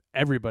assuming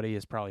everybody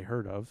has probably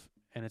heard of.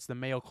 And it's the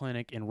Mayo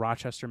Clinic in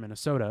Rochester,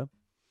 Minnesota.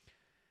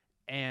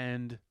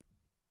 And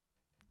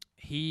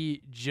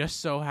he just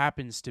so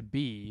happens to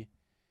be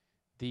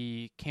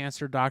the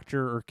cancer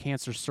doctor or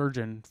cancer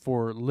surgeon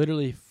for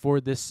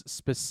this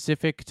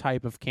specific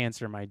type of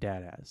cancer my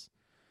dad has.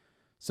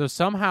 So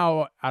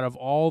somehow, out of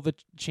all the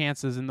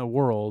chances in the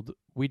world,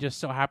 we just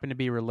so happen to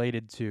be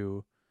related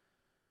to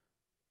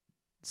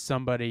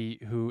somebody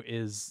who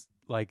is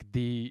like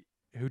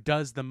who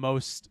does the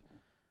most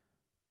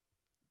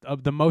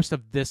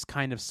of this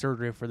kind of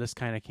surgery for this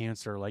kind of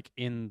cancer, like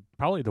in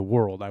probably the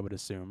world, I would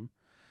assume.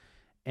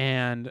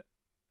 And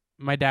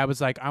my dad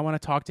was like, I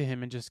want to talk to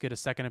him and just get a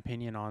second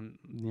opinion on,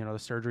 the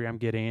surgery I'm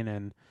getting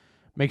and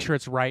make sure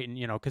it's right. And,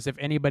 because if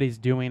anybody's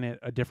doing it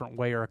a different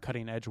way or a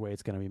cutting edge way,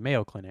 it's going to be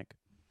Mayo Clinic.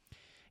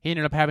 He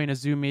ended up having a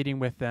Zoom meeting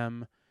with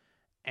them,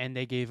 and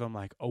they gave him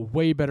like a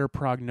way better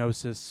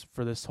prognosis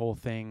for this whole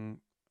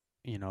thing.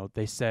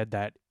 They said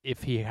that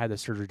if he had the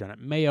surgery done at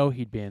Mayo,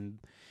 he'd be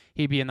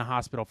in the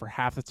hospital for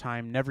half the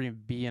time, never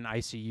even be in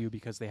ICU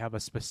because they have a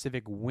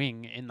specific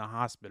wing in the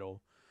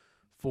hospital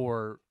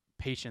for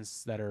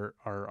patients that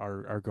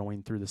are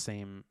going through the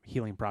same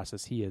healing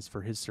process he is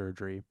for his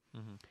surgery.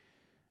 Mm-hmm.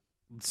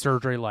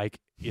 Surgery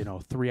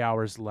 3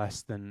 hours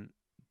less than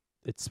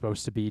it's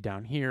supposed to be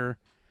down here.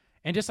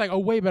 And just like a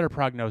way better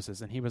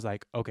prognosis. And he was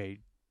like, okay,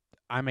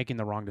 I'm making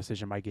the wrong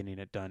decision by getting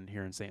it done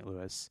here in St.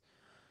 Louis.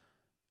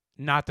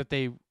 Not that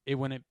it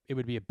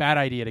would be a bad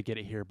idea to get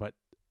it here, but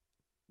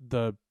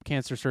the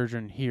cancer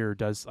surgeon here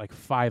does like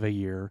 5 a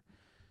year,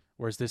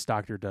 whereas this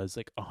doctor does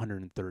like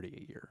 130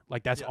 a year.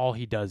 Like that's all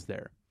he does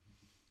there.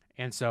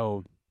 And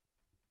so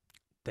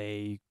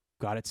they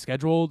got it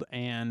scheduled,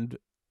 and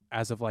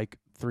as of like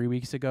 3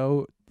 weeks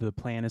ago, the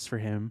plan is for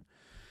him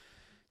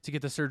to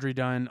get the surgery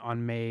done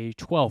on May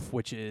 12th,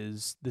 which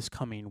is this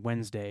coming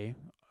Wednesday.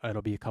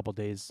 It'll be a couple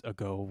days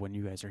ago when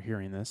you guys are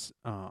hearing this.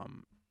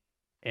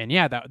 And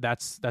yeah,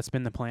 that's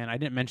been the plan. I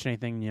didn't mention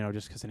anything,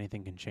 just because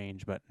anything can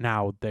change. But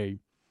now they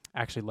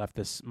actually left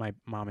my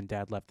mom and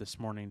dad left this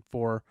morning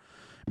for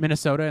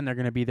Minnesota, and they're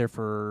going to be there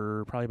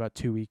for probably about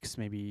 2 weeks,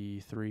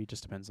 maybe 3.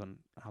 Just depends on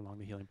how long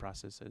the healing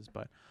process is.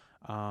 But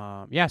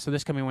so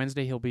this coming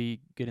Wednesday, he'll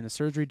be getting the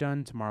surgery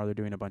done. Tomorrow they're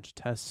doing a bunch of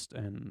tests,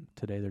 and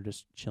today they're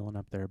just chilling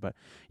up there. But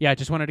yeah, I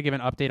just wanted to give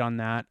an update on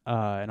that,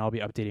 and I'll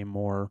be updating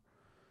more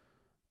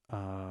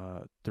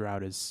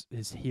throughout his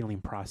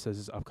healing process,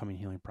 his upcoming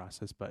healing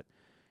process. But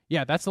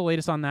yeah, that's the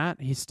latest on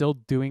that. He's still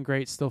doing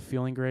great, still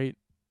feeling great.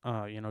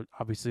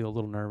 Obviously a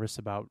little nervous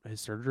about his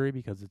surgery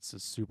because it's a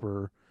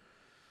super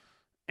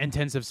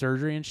intensive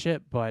surgery and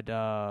shit. But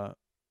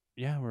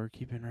yeah, we're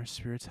keeping our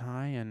spirits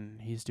high,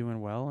 and he's doing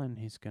well, and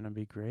he's going to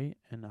be great,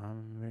 and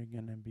I'm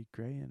going to be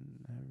great,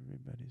 and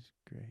everybody's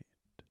great.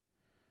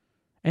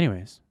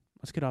 Anyways,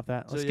 let's get off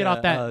that. Let's get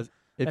off that.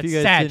 If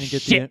you guys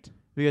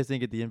didn't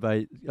get the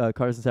invite,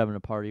 Carson's having a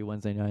party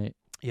Wednesday night.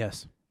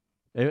 Yes.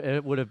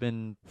 It would have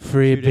been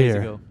free 2 days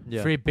beer. ago.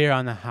 Yeah. Free beer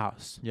on the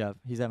house. Yeah,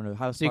 he's having a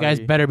house So you party.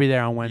 guys better be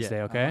there on Wednesday,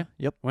 Yeah. okay?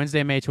 Yep.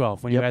 Wednesday, May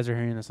 12th, when you guys are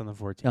hearing this on the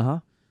 14th. Uh-huh.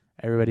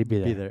 Everybody be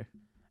there. Be there.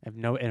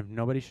 If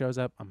nobody shows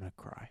up, I'm going to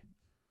cry.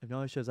 If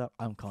nobody shows up,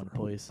 I'm calling the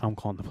police. I'm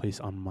calling the police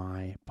on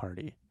my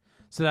party.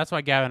 So that's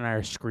why Gavin and I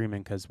are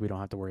screaming, because we don't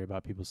have to worry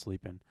about people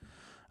sleeping.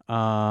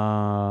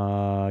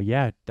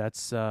 Yeah,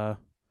 that's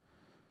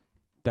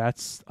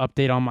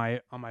update on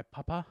my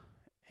papa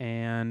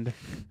and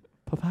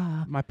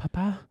my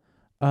papa.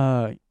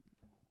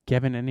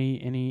 Gavin,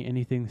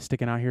 anything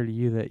sticking out here to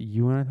you that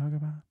you want to talk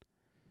about?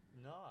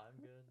 No,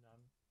 I'm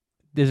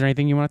good. Is there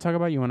anything you want to talk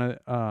about? You want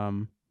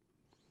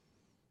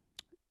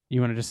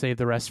to just save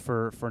the rest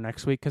for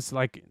next week? Because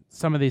like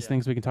some of these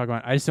things we can talk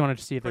about. I just wanted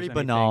to see if Pretty there's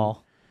anything.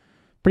 banal.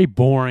 Pretty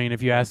boring,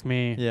 if you ask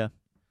me. Yeah.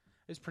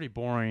 It's pretty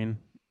boring.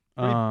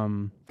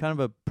 Kind of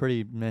a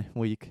pretty meh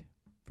week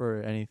for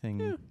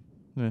anything.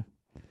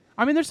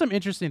 I mean, there's some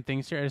interesting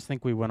things here. I just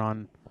think we went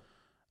on.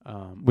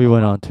 We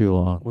went on too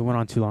long. We went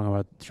on too long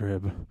about the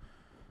trib,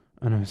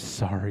 and I'm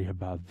sorry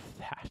about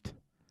that.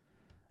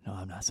 No,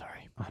 I'm not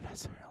sorry. I'm not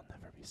sorry. I'll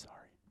never be sorry.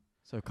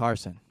 So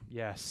Carson,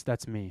 Yes,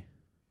 that's me.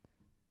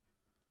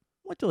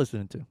 what you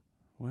listening to?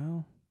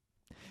 Well,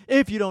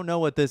 If you don't know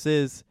what this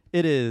is,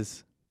 it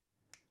is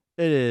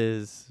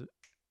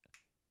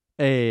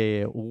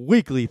a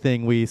weekly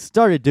thing we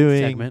started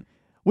doing. segment.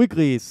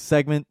 Weekly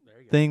segment There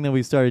you go. thing that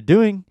we started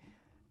doing.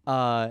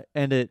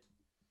 And it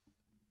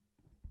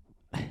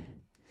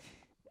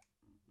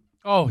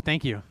Oh,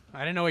 thank you. I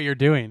didn't know what you're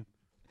doing.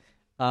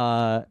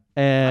 and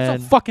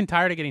I'm so fucking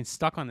tired of getting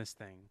stuck on this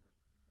thing.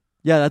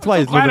 yeah, that's why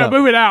I'm he's so glad moving to out.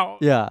 move it out.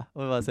 Yeah,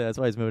 what was I say? That's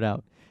why he's moving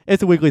out.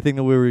 It's a weekly thing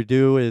that we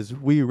do is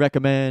we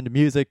recommend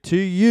music to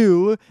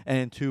you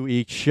and to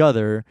each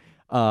other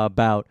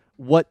about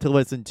what to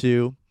listen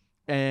to,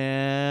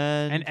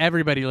 And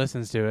everybody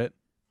listens to it.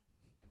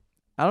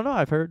 I don't know.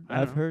 I've heard I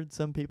don't know. heard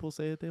some people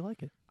say that they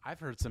like it. I've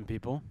heard some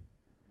people.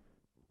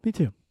 Me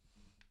too.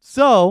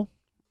 So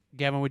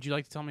Gavin, would you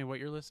like to tell me what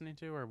you're listening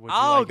to, or would you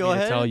I'll like go me to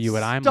ahead tell and you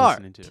what I'm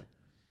start. listening to?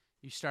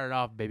 You started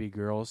off, baby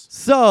girls.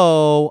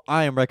 So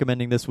I am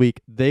recommending this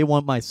week "They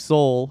Want My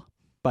Soul"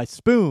 by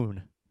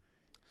Spoon.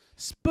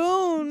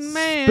 Spoon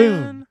Man.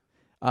 Spoon.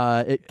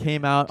 It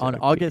came out on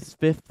Joking. August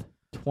 5th,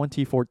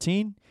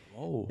 2014.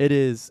 Whoa. It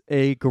is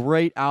a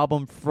great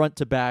album front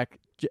to back.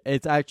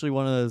 It's actually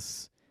one of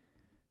those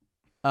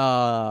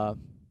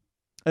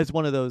it's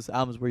one of those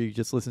albums where you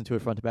just listen to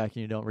it front to back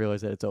and you don't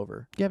realize that it's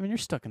over. Gavin, you're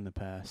stuck in the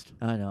past.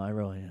 I know, I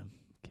really am.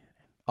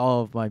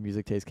 All of my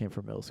music taste came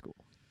from middle school.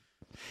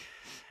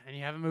 And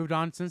you haven't moved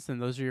on since then.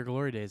 Those are your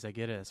glory days. I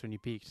get it. That's when you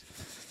peaked.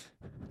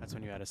 That's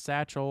when you had a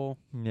satchel.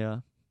 Yeah.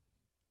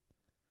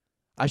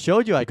 I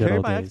showed you. I Good carried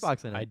old my days.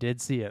 Xbox in it. I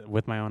did see it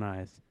with my own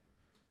eyes.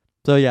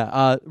 So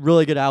yeah,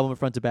 really good album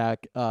front to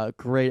back.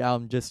 Great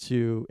album.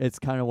 It's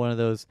kind of one of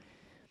those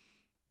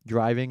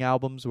driving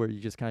albums where you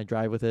just kind of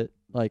drive with it.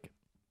 Like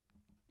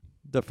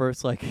the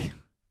first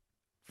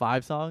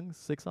 5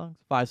 songs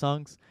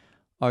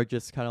are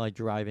just kind of like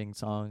driving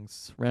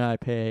songs. Rent I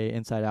Pay,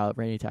 Inside Out,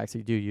 Rainy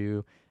Taxi, Do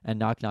You, and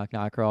Knock Knock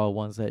Knock are all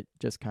ones that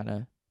just kind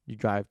of you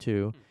drive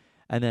to.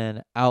 And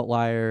then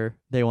Outlier,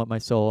 They Want My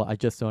Soul, I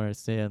Just Don't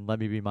Understand, Let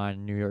Me Be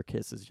Mine, New York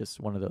Kiss is just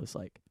one of those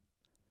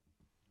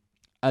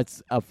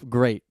it's a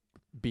great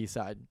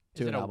B-side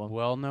to Is an it a album.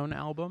 well-known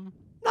album?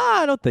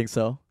 Nah, I don't think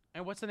so.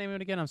 And what's the name of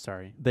it again? I'm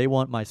sorry. They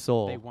Want My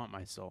Soul They Want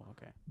My Soul.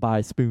 Okay.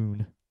 by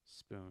Spoon.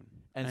 Spoon.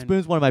 And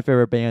Spoon's one of my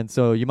favorite bands,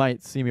 so you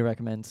might see me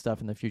recommend stuff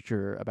in the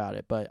future about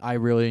it, but I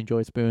really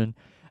enjoy Spoon.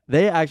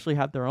 They actually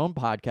have their own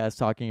podcast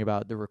talking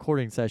about the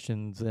recording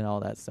sessions and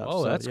all that stuff.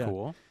 Oh, so, that's yeah.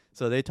 cool.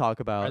 So they talk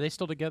about Are they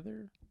still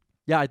together?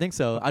 Yeah, I think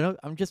so.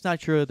 I'm just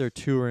not sure they're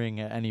touring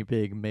at any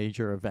big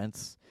major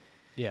events.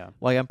 Yeah.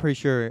 Like I'm pretty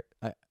sure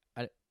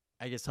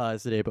I just saw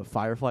this today, but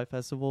Firefly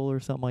Festival or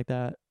something like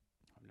that.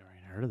 I've never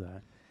even heard of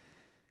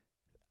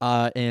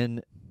that.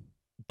 In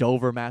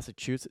Dover,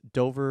 Massachusetts,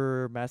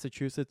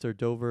 or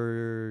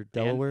Dover,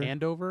 Delaware.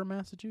 Andover,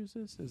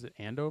 Massachusetts? Is it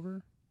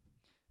Andover?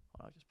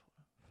 I'll just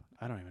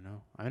I don't even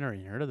know. I've never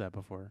even heard of that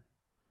before.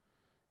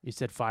 You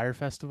said Fire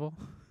Festival?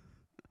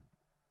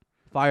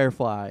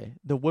 Firefly,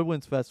 the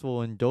Woodlands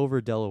Festival in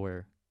Dover,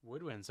 Delaware.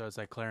 Woodwind, so it's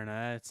like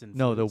clarinets and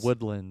No, the flutes.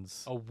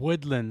 Woodlands. Oh,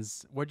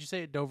 Woodlands. What'd you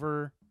say?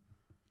 Dover,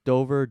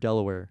 Delaware.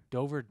 Delaware.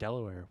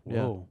 Yeah.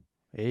 Whoa.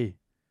 Hey.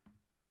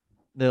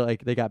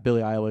 They got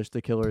Billie Eilish,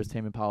 The Killers,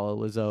 Tame Impala,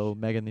 Lizzo,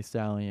 Megan Thee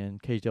Stallion,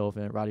 Cage the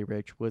Elephant, Roddy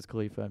Ricch, Wiz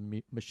Khalifa,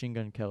 and Machine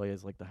Gun Kelly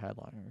as the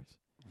headliners.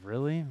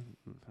 Really?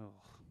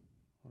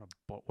 Oh,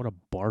 what a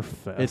barf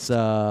fest. It's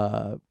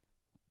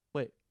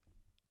wait,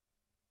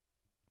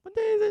 what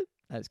day is it?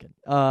 I just kidding.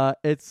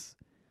 It's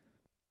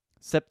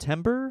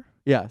September.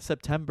 Yeah,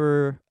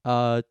 September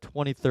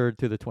 23rd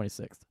through the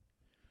 26th.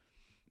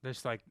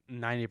 There's like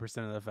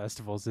 90% of the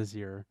festivals this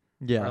year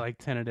Yeah, are like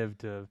tentative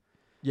to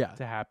yeah.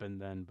 happen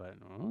then, but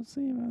we'll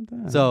see about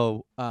that.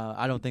 So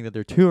I don't think that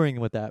they're touring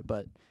with that,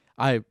 but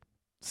I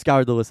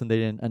scoured the list and they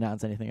didn't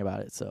announce anything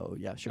about it. So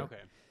yeah, sure. Okay.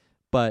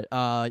 But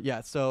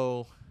yeah,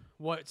 so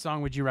What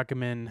song would you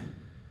recommend? listen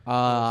to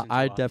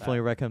I off definitely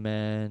that?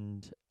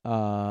 recommend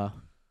And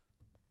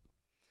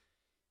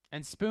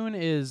Spoon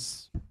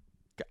is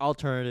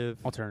alternative.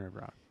 alternative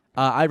rock.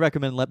 I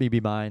recommend Let Me Be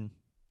Mine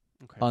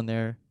Okay. on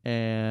there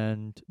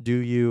and Do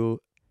You,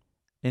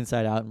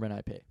 Inside Out, and Rent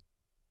I Pay.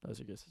 Those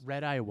are just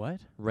Red Eye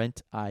what?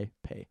 Rent I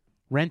Pay.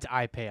 Rent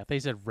I Pay. I thought you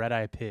said Red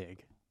Eye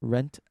Pig.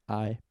 Rent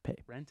I Pay.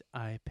 Rent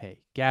I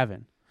Pay.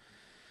 Gavin,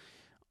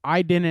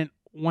 I didn't,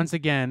 once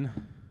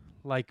again,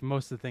 like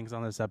most of the things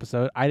on this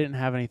episode, I didn't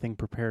have anything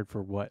prepared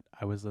for what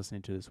I was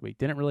listening to this week.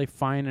 Didn't really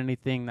find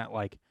anything that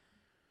like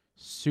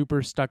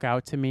super stuck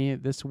out to me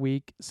this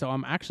week. So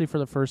I'm actually for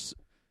the first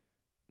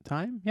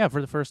time,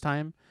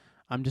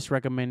 I'm just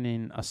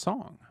recommending a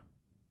song.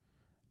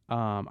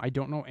 I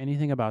don't know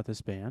anything about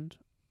this band.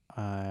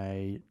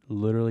 I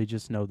literally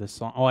just know this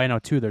song. Oh, I know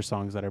 2 of their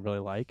songs that I really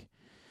like.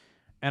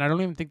 And I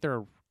don't even think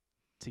they're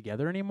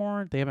together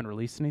anymore. They haven't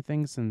released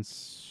anything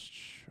since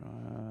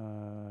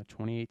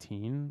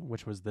 2018,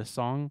 which was this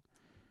song,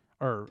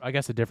 or I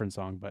guess a different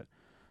song, but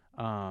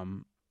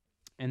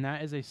and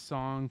that is a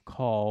song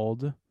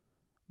called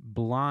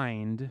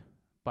Blind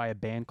by a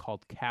band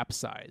called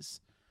Capsize.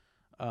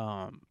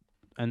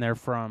 And they're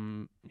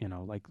from,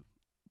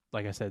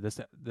 like I said,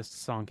 this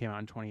song came out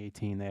in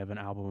 2018. They have an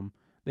album.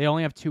 They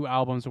only have 2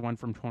 albums, one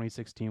from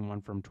 2016,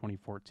 one from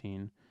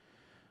 2014.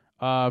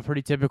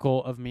 Pretty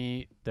typical of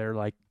me. They're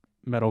like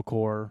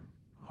metalcore,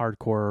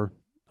 hardcore,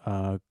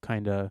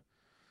 kind of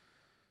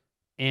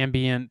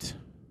ambient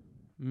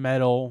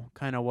metal,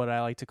 kind of what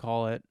I like to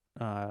call it.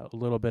 A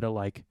little bit of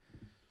like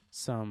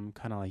some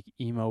kind of like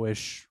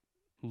emo-ish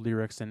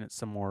lyrics in it,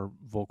 some more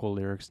vocal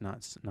lyrics,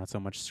 not so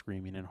much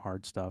screaming and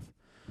hard stuff.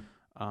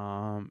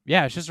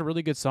 Yeah, it's just a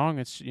really good song.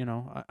 It's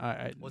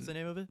What's the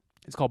name of it?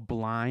 It's called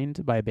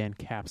Blind by a band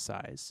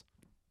Capsize.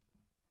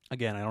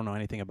 Again, I don't know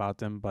anything about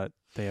them, but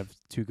they have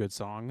 2 good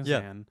songs,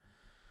 and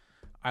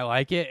I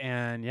like it.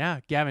 And yeah,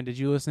 Gavin, did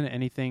you listen to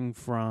anything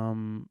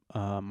from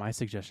my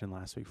suggestion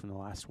last week from the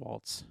Last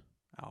Waltz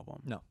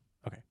album? No.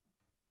 Okay.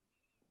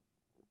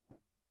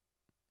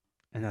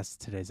 And that's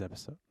today's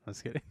episode. I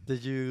was kidding.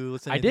 Did you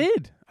listen? I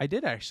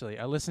did actually.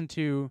 I listened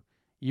to.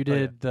 You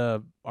did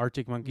the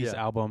Arctic Monkeys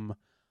album.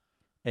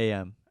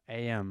 AM,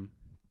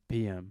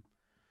 PM.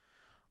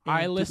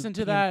 I listened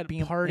to that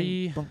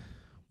party.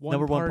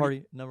 Number one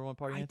party.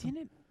 I anthem?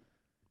 didn't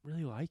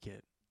really like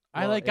it.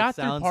 Well, I got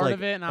through part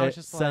of it, and I was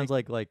just like, sounds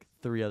like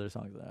 3 other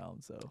songs of that album.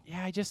 So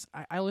yeah,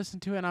 I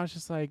listened to it, and I was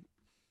just like,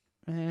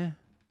 eh.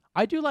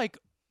 I do like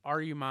 "Are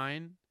You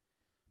Mine."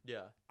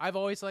 Yeah, I've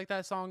always liked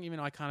that song, even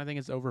though I kind of think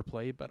it's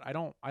overplayed. But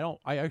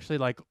I actually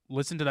like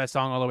listened to that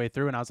song all the way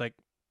through, and I was like,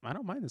 I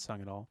don't mind this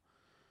song at all.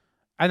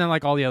 And then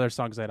like all the other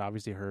songs I'd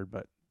obviously heard,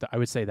 but I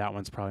would say that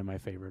one's probably my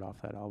favorite off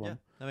that album. Yeah,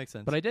 that makes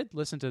sense. But I did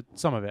listen to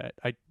some of it.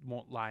 I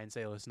won't lie and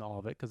say I listened to all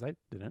of it because I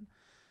didn't.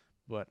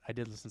 But I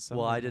did listen to some.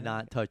 Well, of it. I did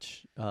not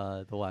touch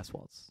the Last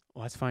Waltz.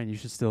 Well, that's fine. You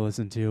should still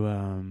listen to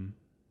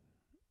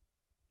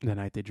The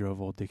Night They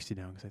Drove Old Dixie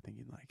Down because I think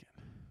you'd like it.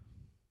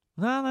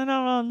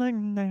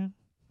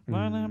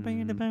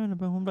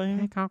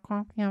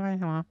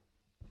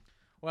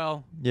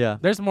 Well, yeah,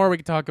 there's more we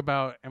could talk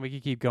about, and we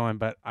could keep going,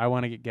 but I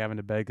want to get Gavin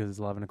to bed because it's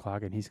 11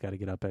 o'clock, and he's got to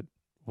get up at,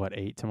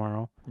 8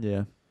 tomorrow?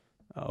 Yeah.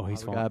 Oh,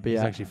 he's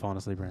actually falling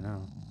asleep right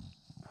now.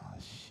 Oh,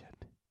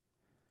 shit.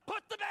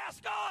 Put the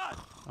mask on!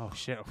 Oh,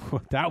 shit.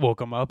 That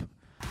woke him up.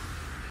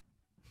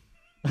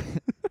 I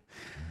think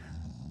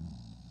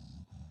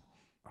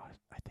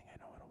I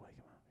know what'll wake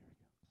him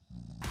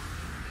up.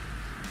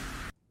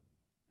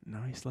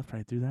 No, he slept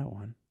right through that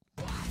one.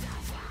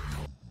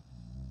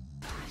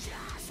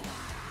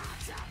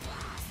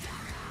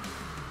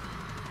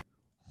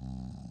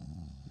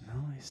 No,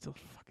 he's still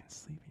fucking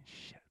sleeping.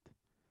 Shit.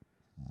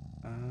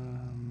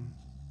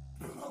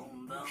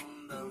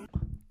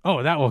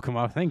 Oh, that woke him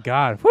up. Thank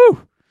God.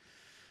 Whew.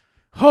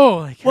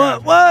 Holy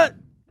crap. What?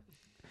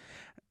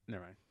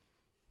 Never mind.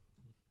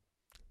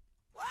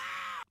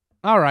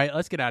 All right,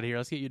 let's get out of here.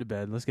 Let's get you to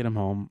bed. Let's get him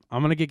home.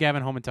 I'm going to get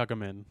Gavin home and tuck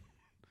him in.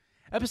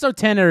 Episode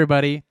 10,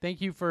 everybody.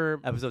 Thank you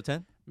for Episode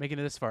 10? making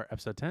it this far.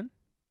 Episode 10?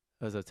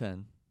 Episode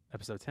 10.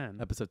 Episode 10.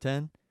 Episode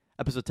 10.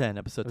 Episode 10.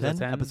 Episode 10.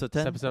 Episode 10. Episode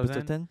 10. Episode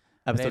Episode 10. 10.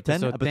 Episode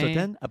 10. Episode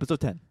 10. Episode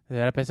 10.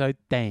 Episode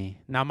 10.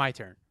 Now my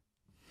turn.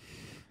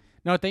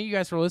 No, thank you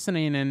guys for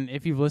listening. And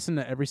if you've listened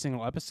to every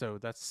single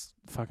episode, that's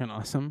fucking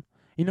awesome.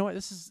 You know what?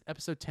 This is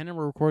episode 10, and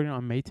we're recording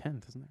on May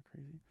 10th. Isn't that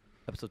crazy?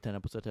 Episode 10.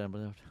 Episode 10.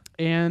 Episode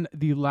 10. And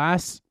the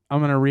last, I'm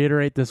going to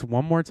reiterate this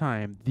one more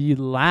time. The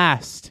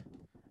last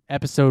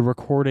episode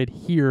recorded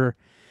here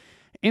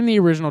in the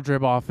original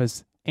Drib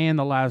office, and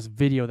the last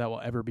video that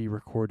will ever be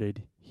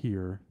recorded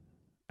here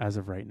as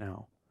of right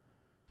now.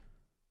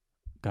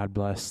 God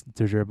bless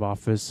the Drib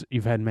office.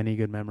 You've had many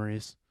good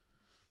memories,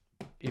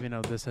 even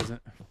though this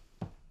hasn't.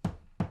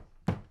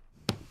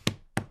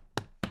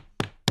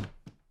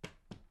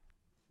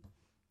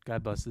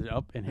 God bless it.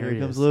 Up, and here he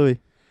comes is. Louie.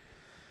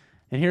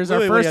 And here's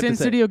Louie, our what do you first have to in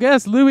say? studio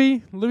guest,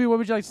 Louie. Louie, what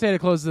would you like to say to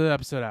close the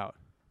episode out?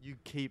 You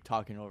keep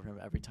talking over him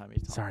every time he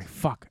talks. Sorry,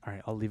 fuck. All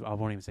right, I'll leave. I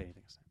won't even say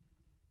anything.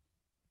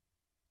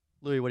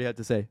 Louie, what do you have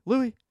to say?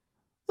 Louie!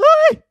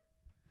 Louie!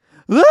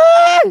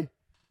 Louie!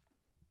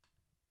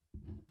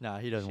 Nah,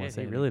 he doesn't want to Shit,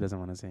 say he anything. really doesn't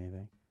want to say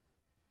anything.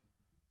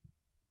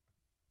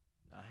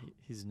 Nah,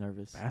 he's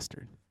nervous.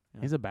 Bastard.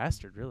 Yeah. He's a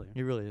bastard, really.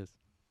 He really is.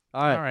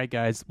 All right,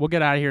 guys. We'll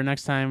get out of here.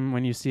 Next time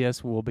when you see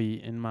us, we'll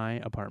be in my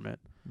apartment.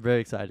 Very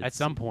excited. At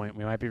some point,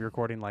 we might be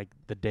recording like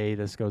the day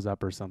this goes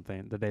up or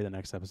something. The day the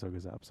next episode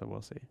goes up, so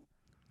we'll see.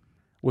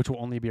 Which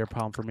will only be a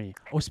problem for me.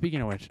 Oh,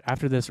 speaking of which,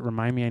 after this,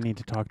 remind me I need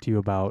to talk to you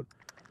about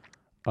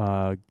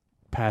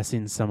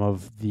passing some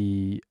of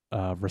the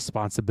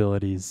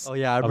responsibilities. Oh,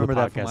 yeah, I of the remember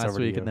that from podcast last over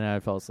to week, you. and then I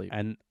fell asleep.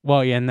 And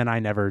then I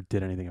never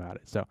did anything about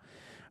it. So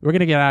we're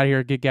gonna get out of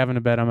here, get Gavin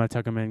to bed. I'm gonna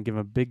tuck him in, give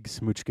him a big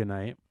smooch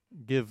goodnight.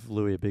 Give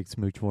Louie a big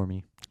smooch for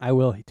me. I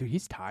will. Dude,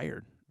 he's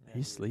tired.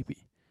 He's sleepy.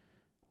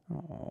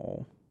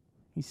 Oh,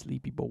 he's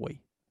sleepy boy.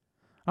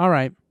 All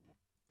right.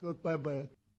 Goodbye, bye.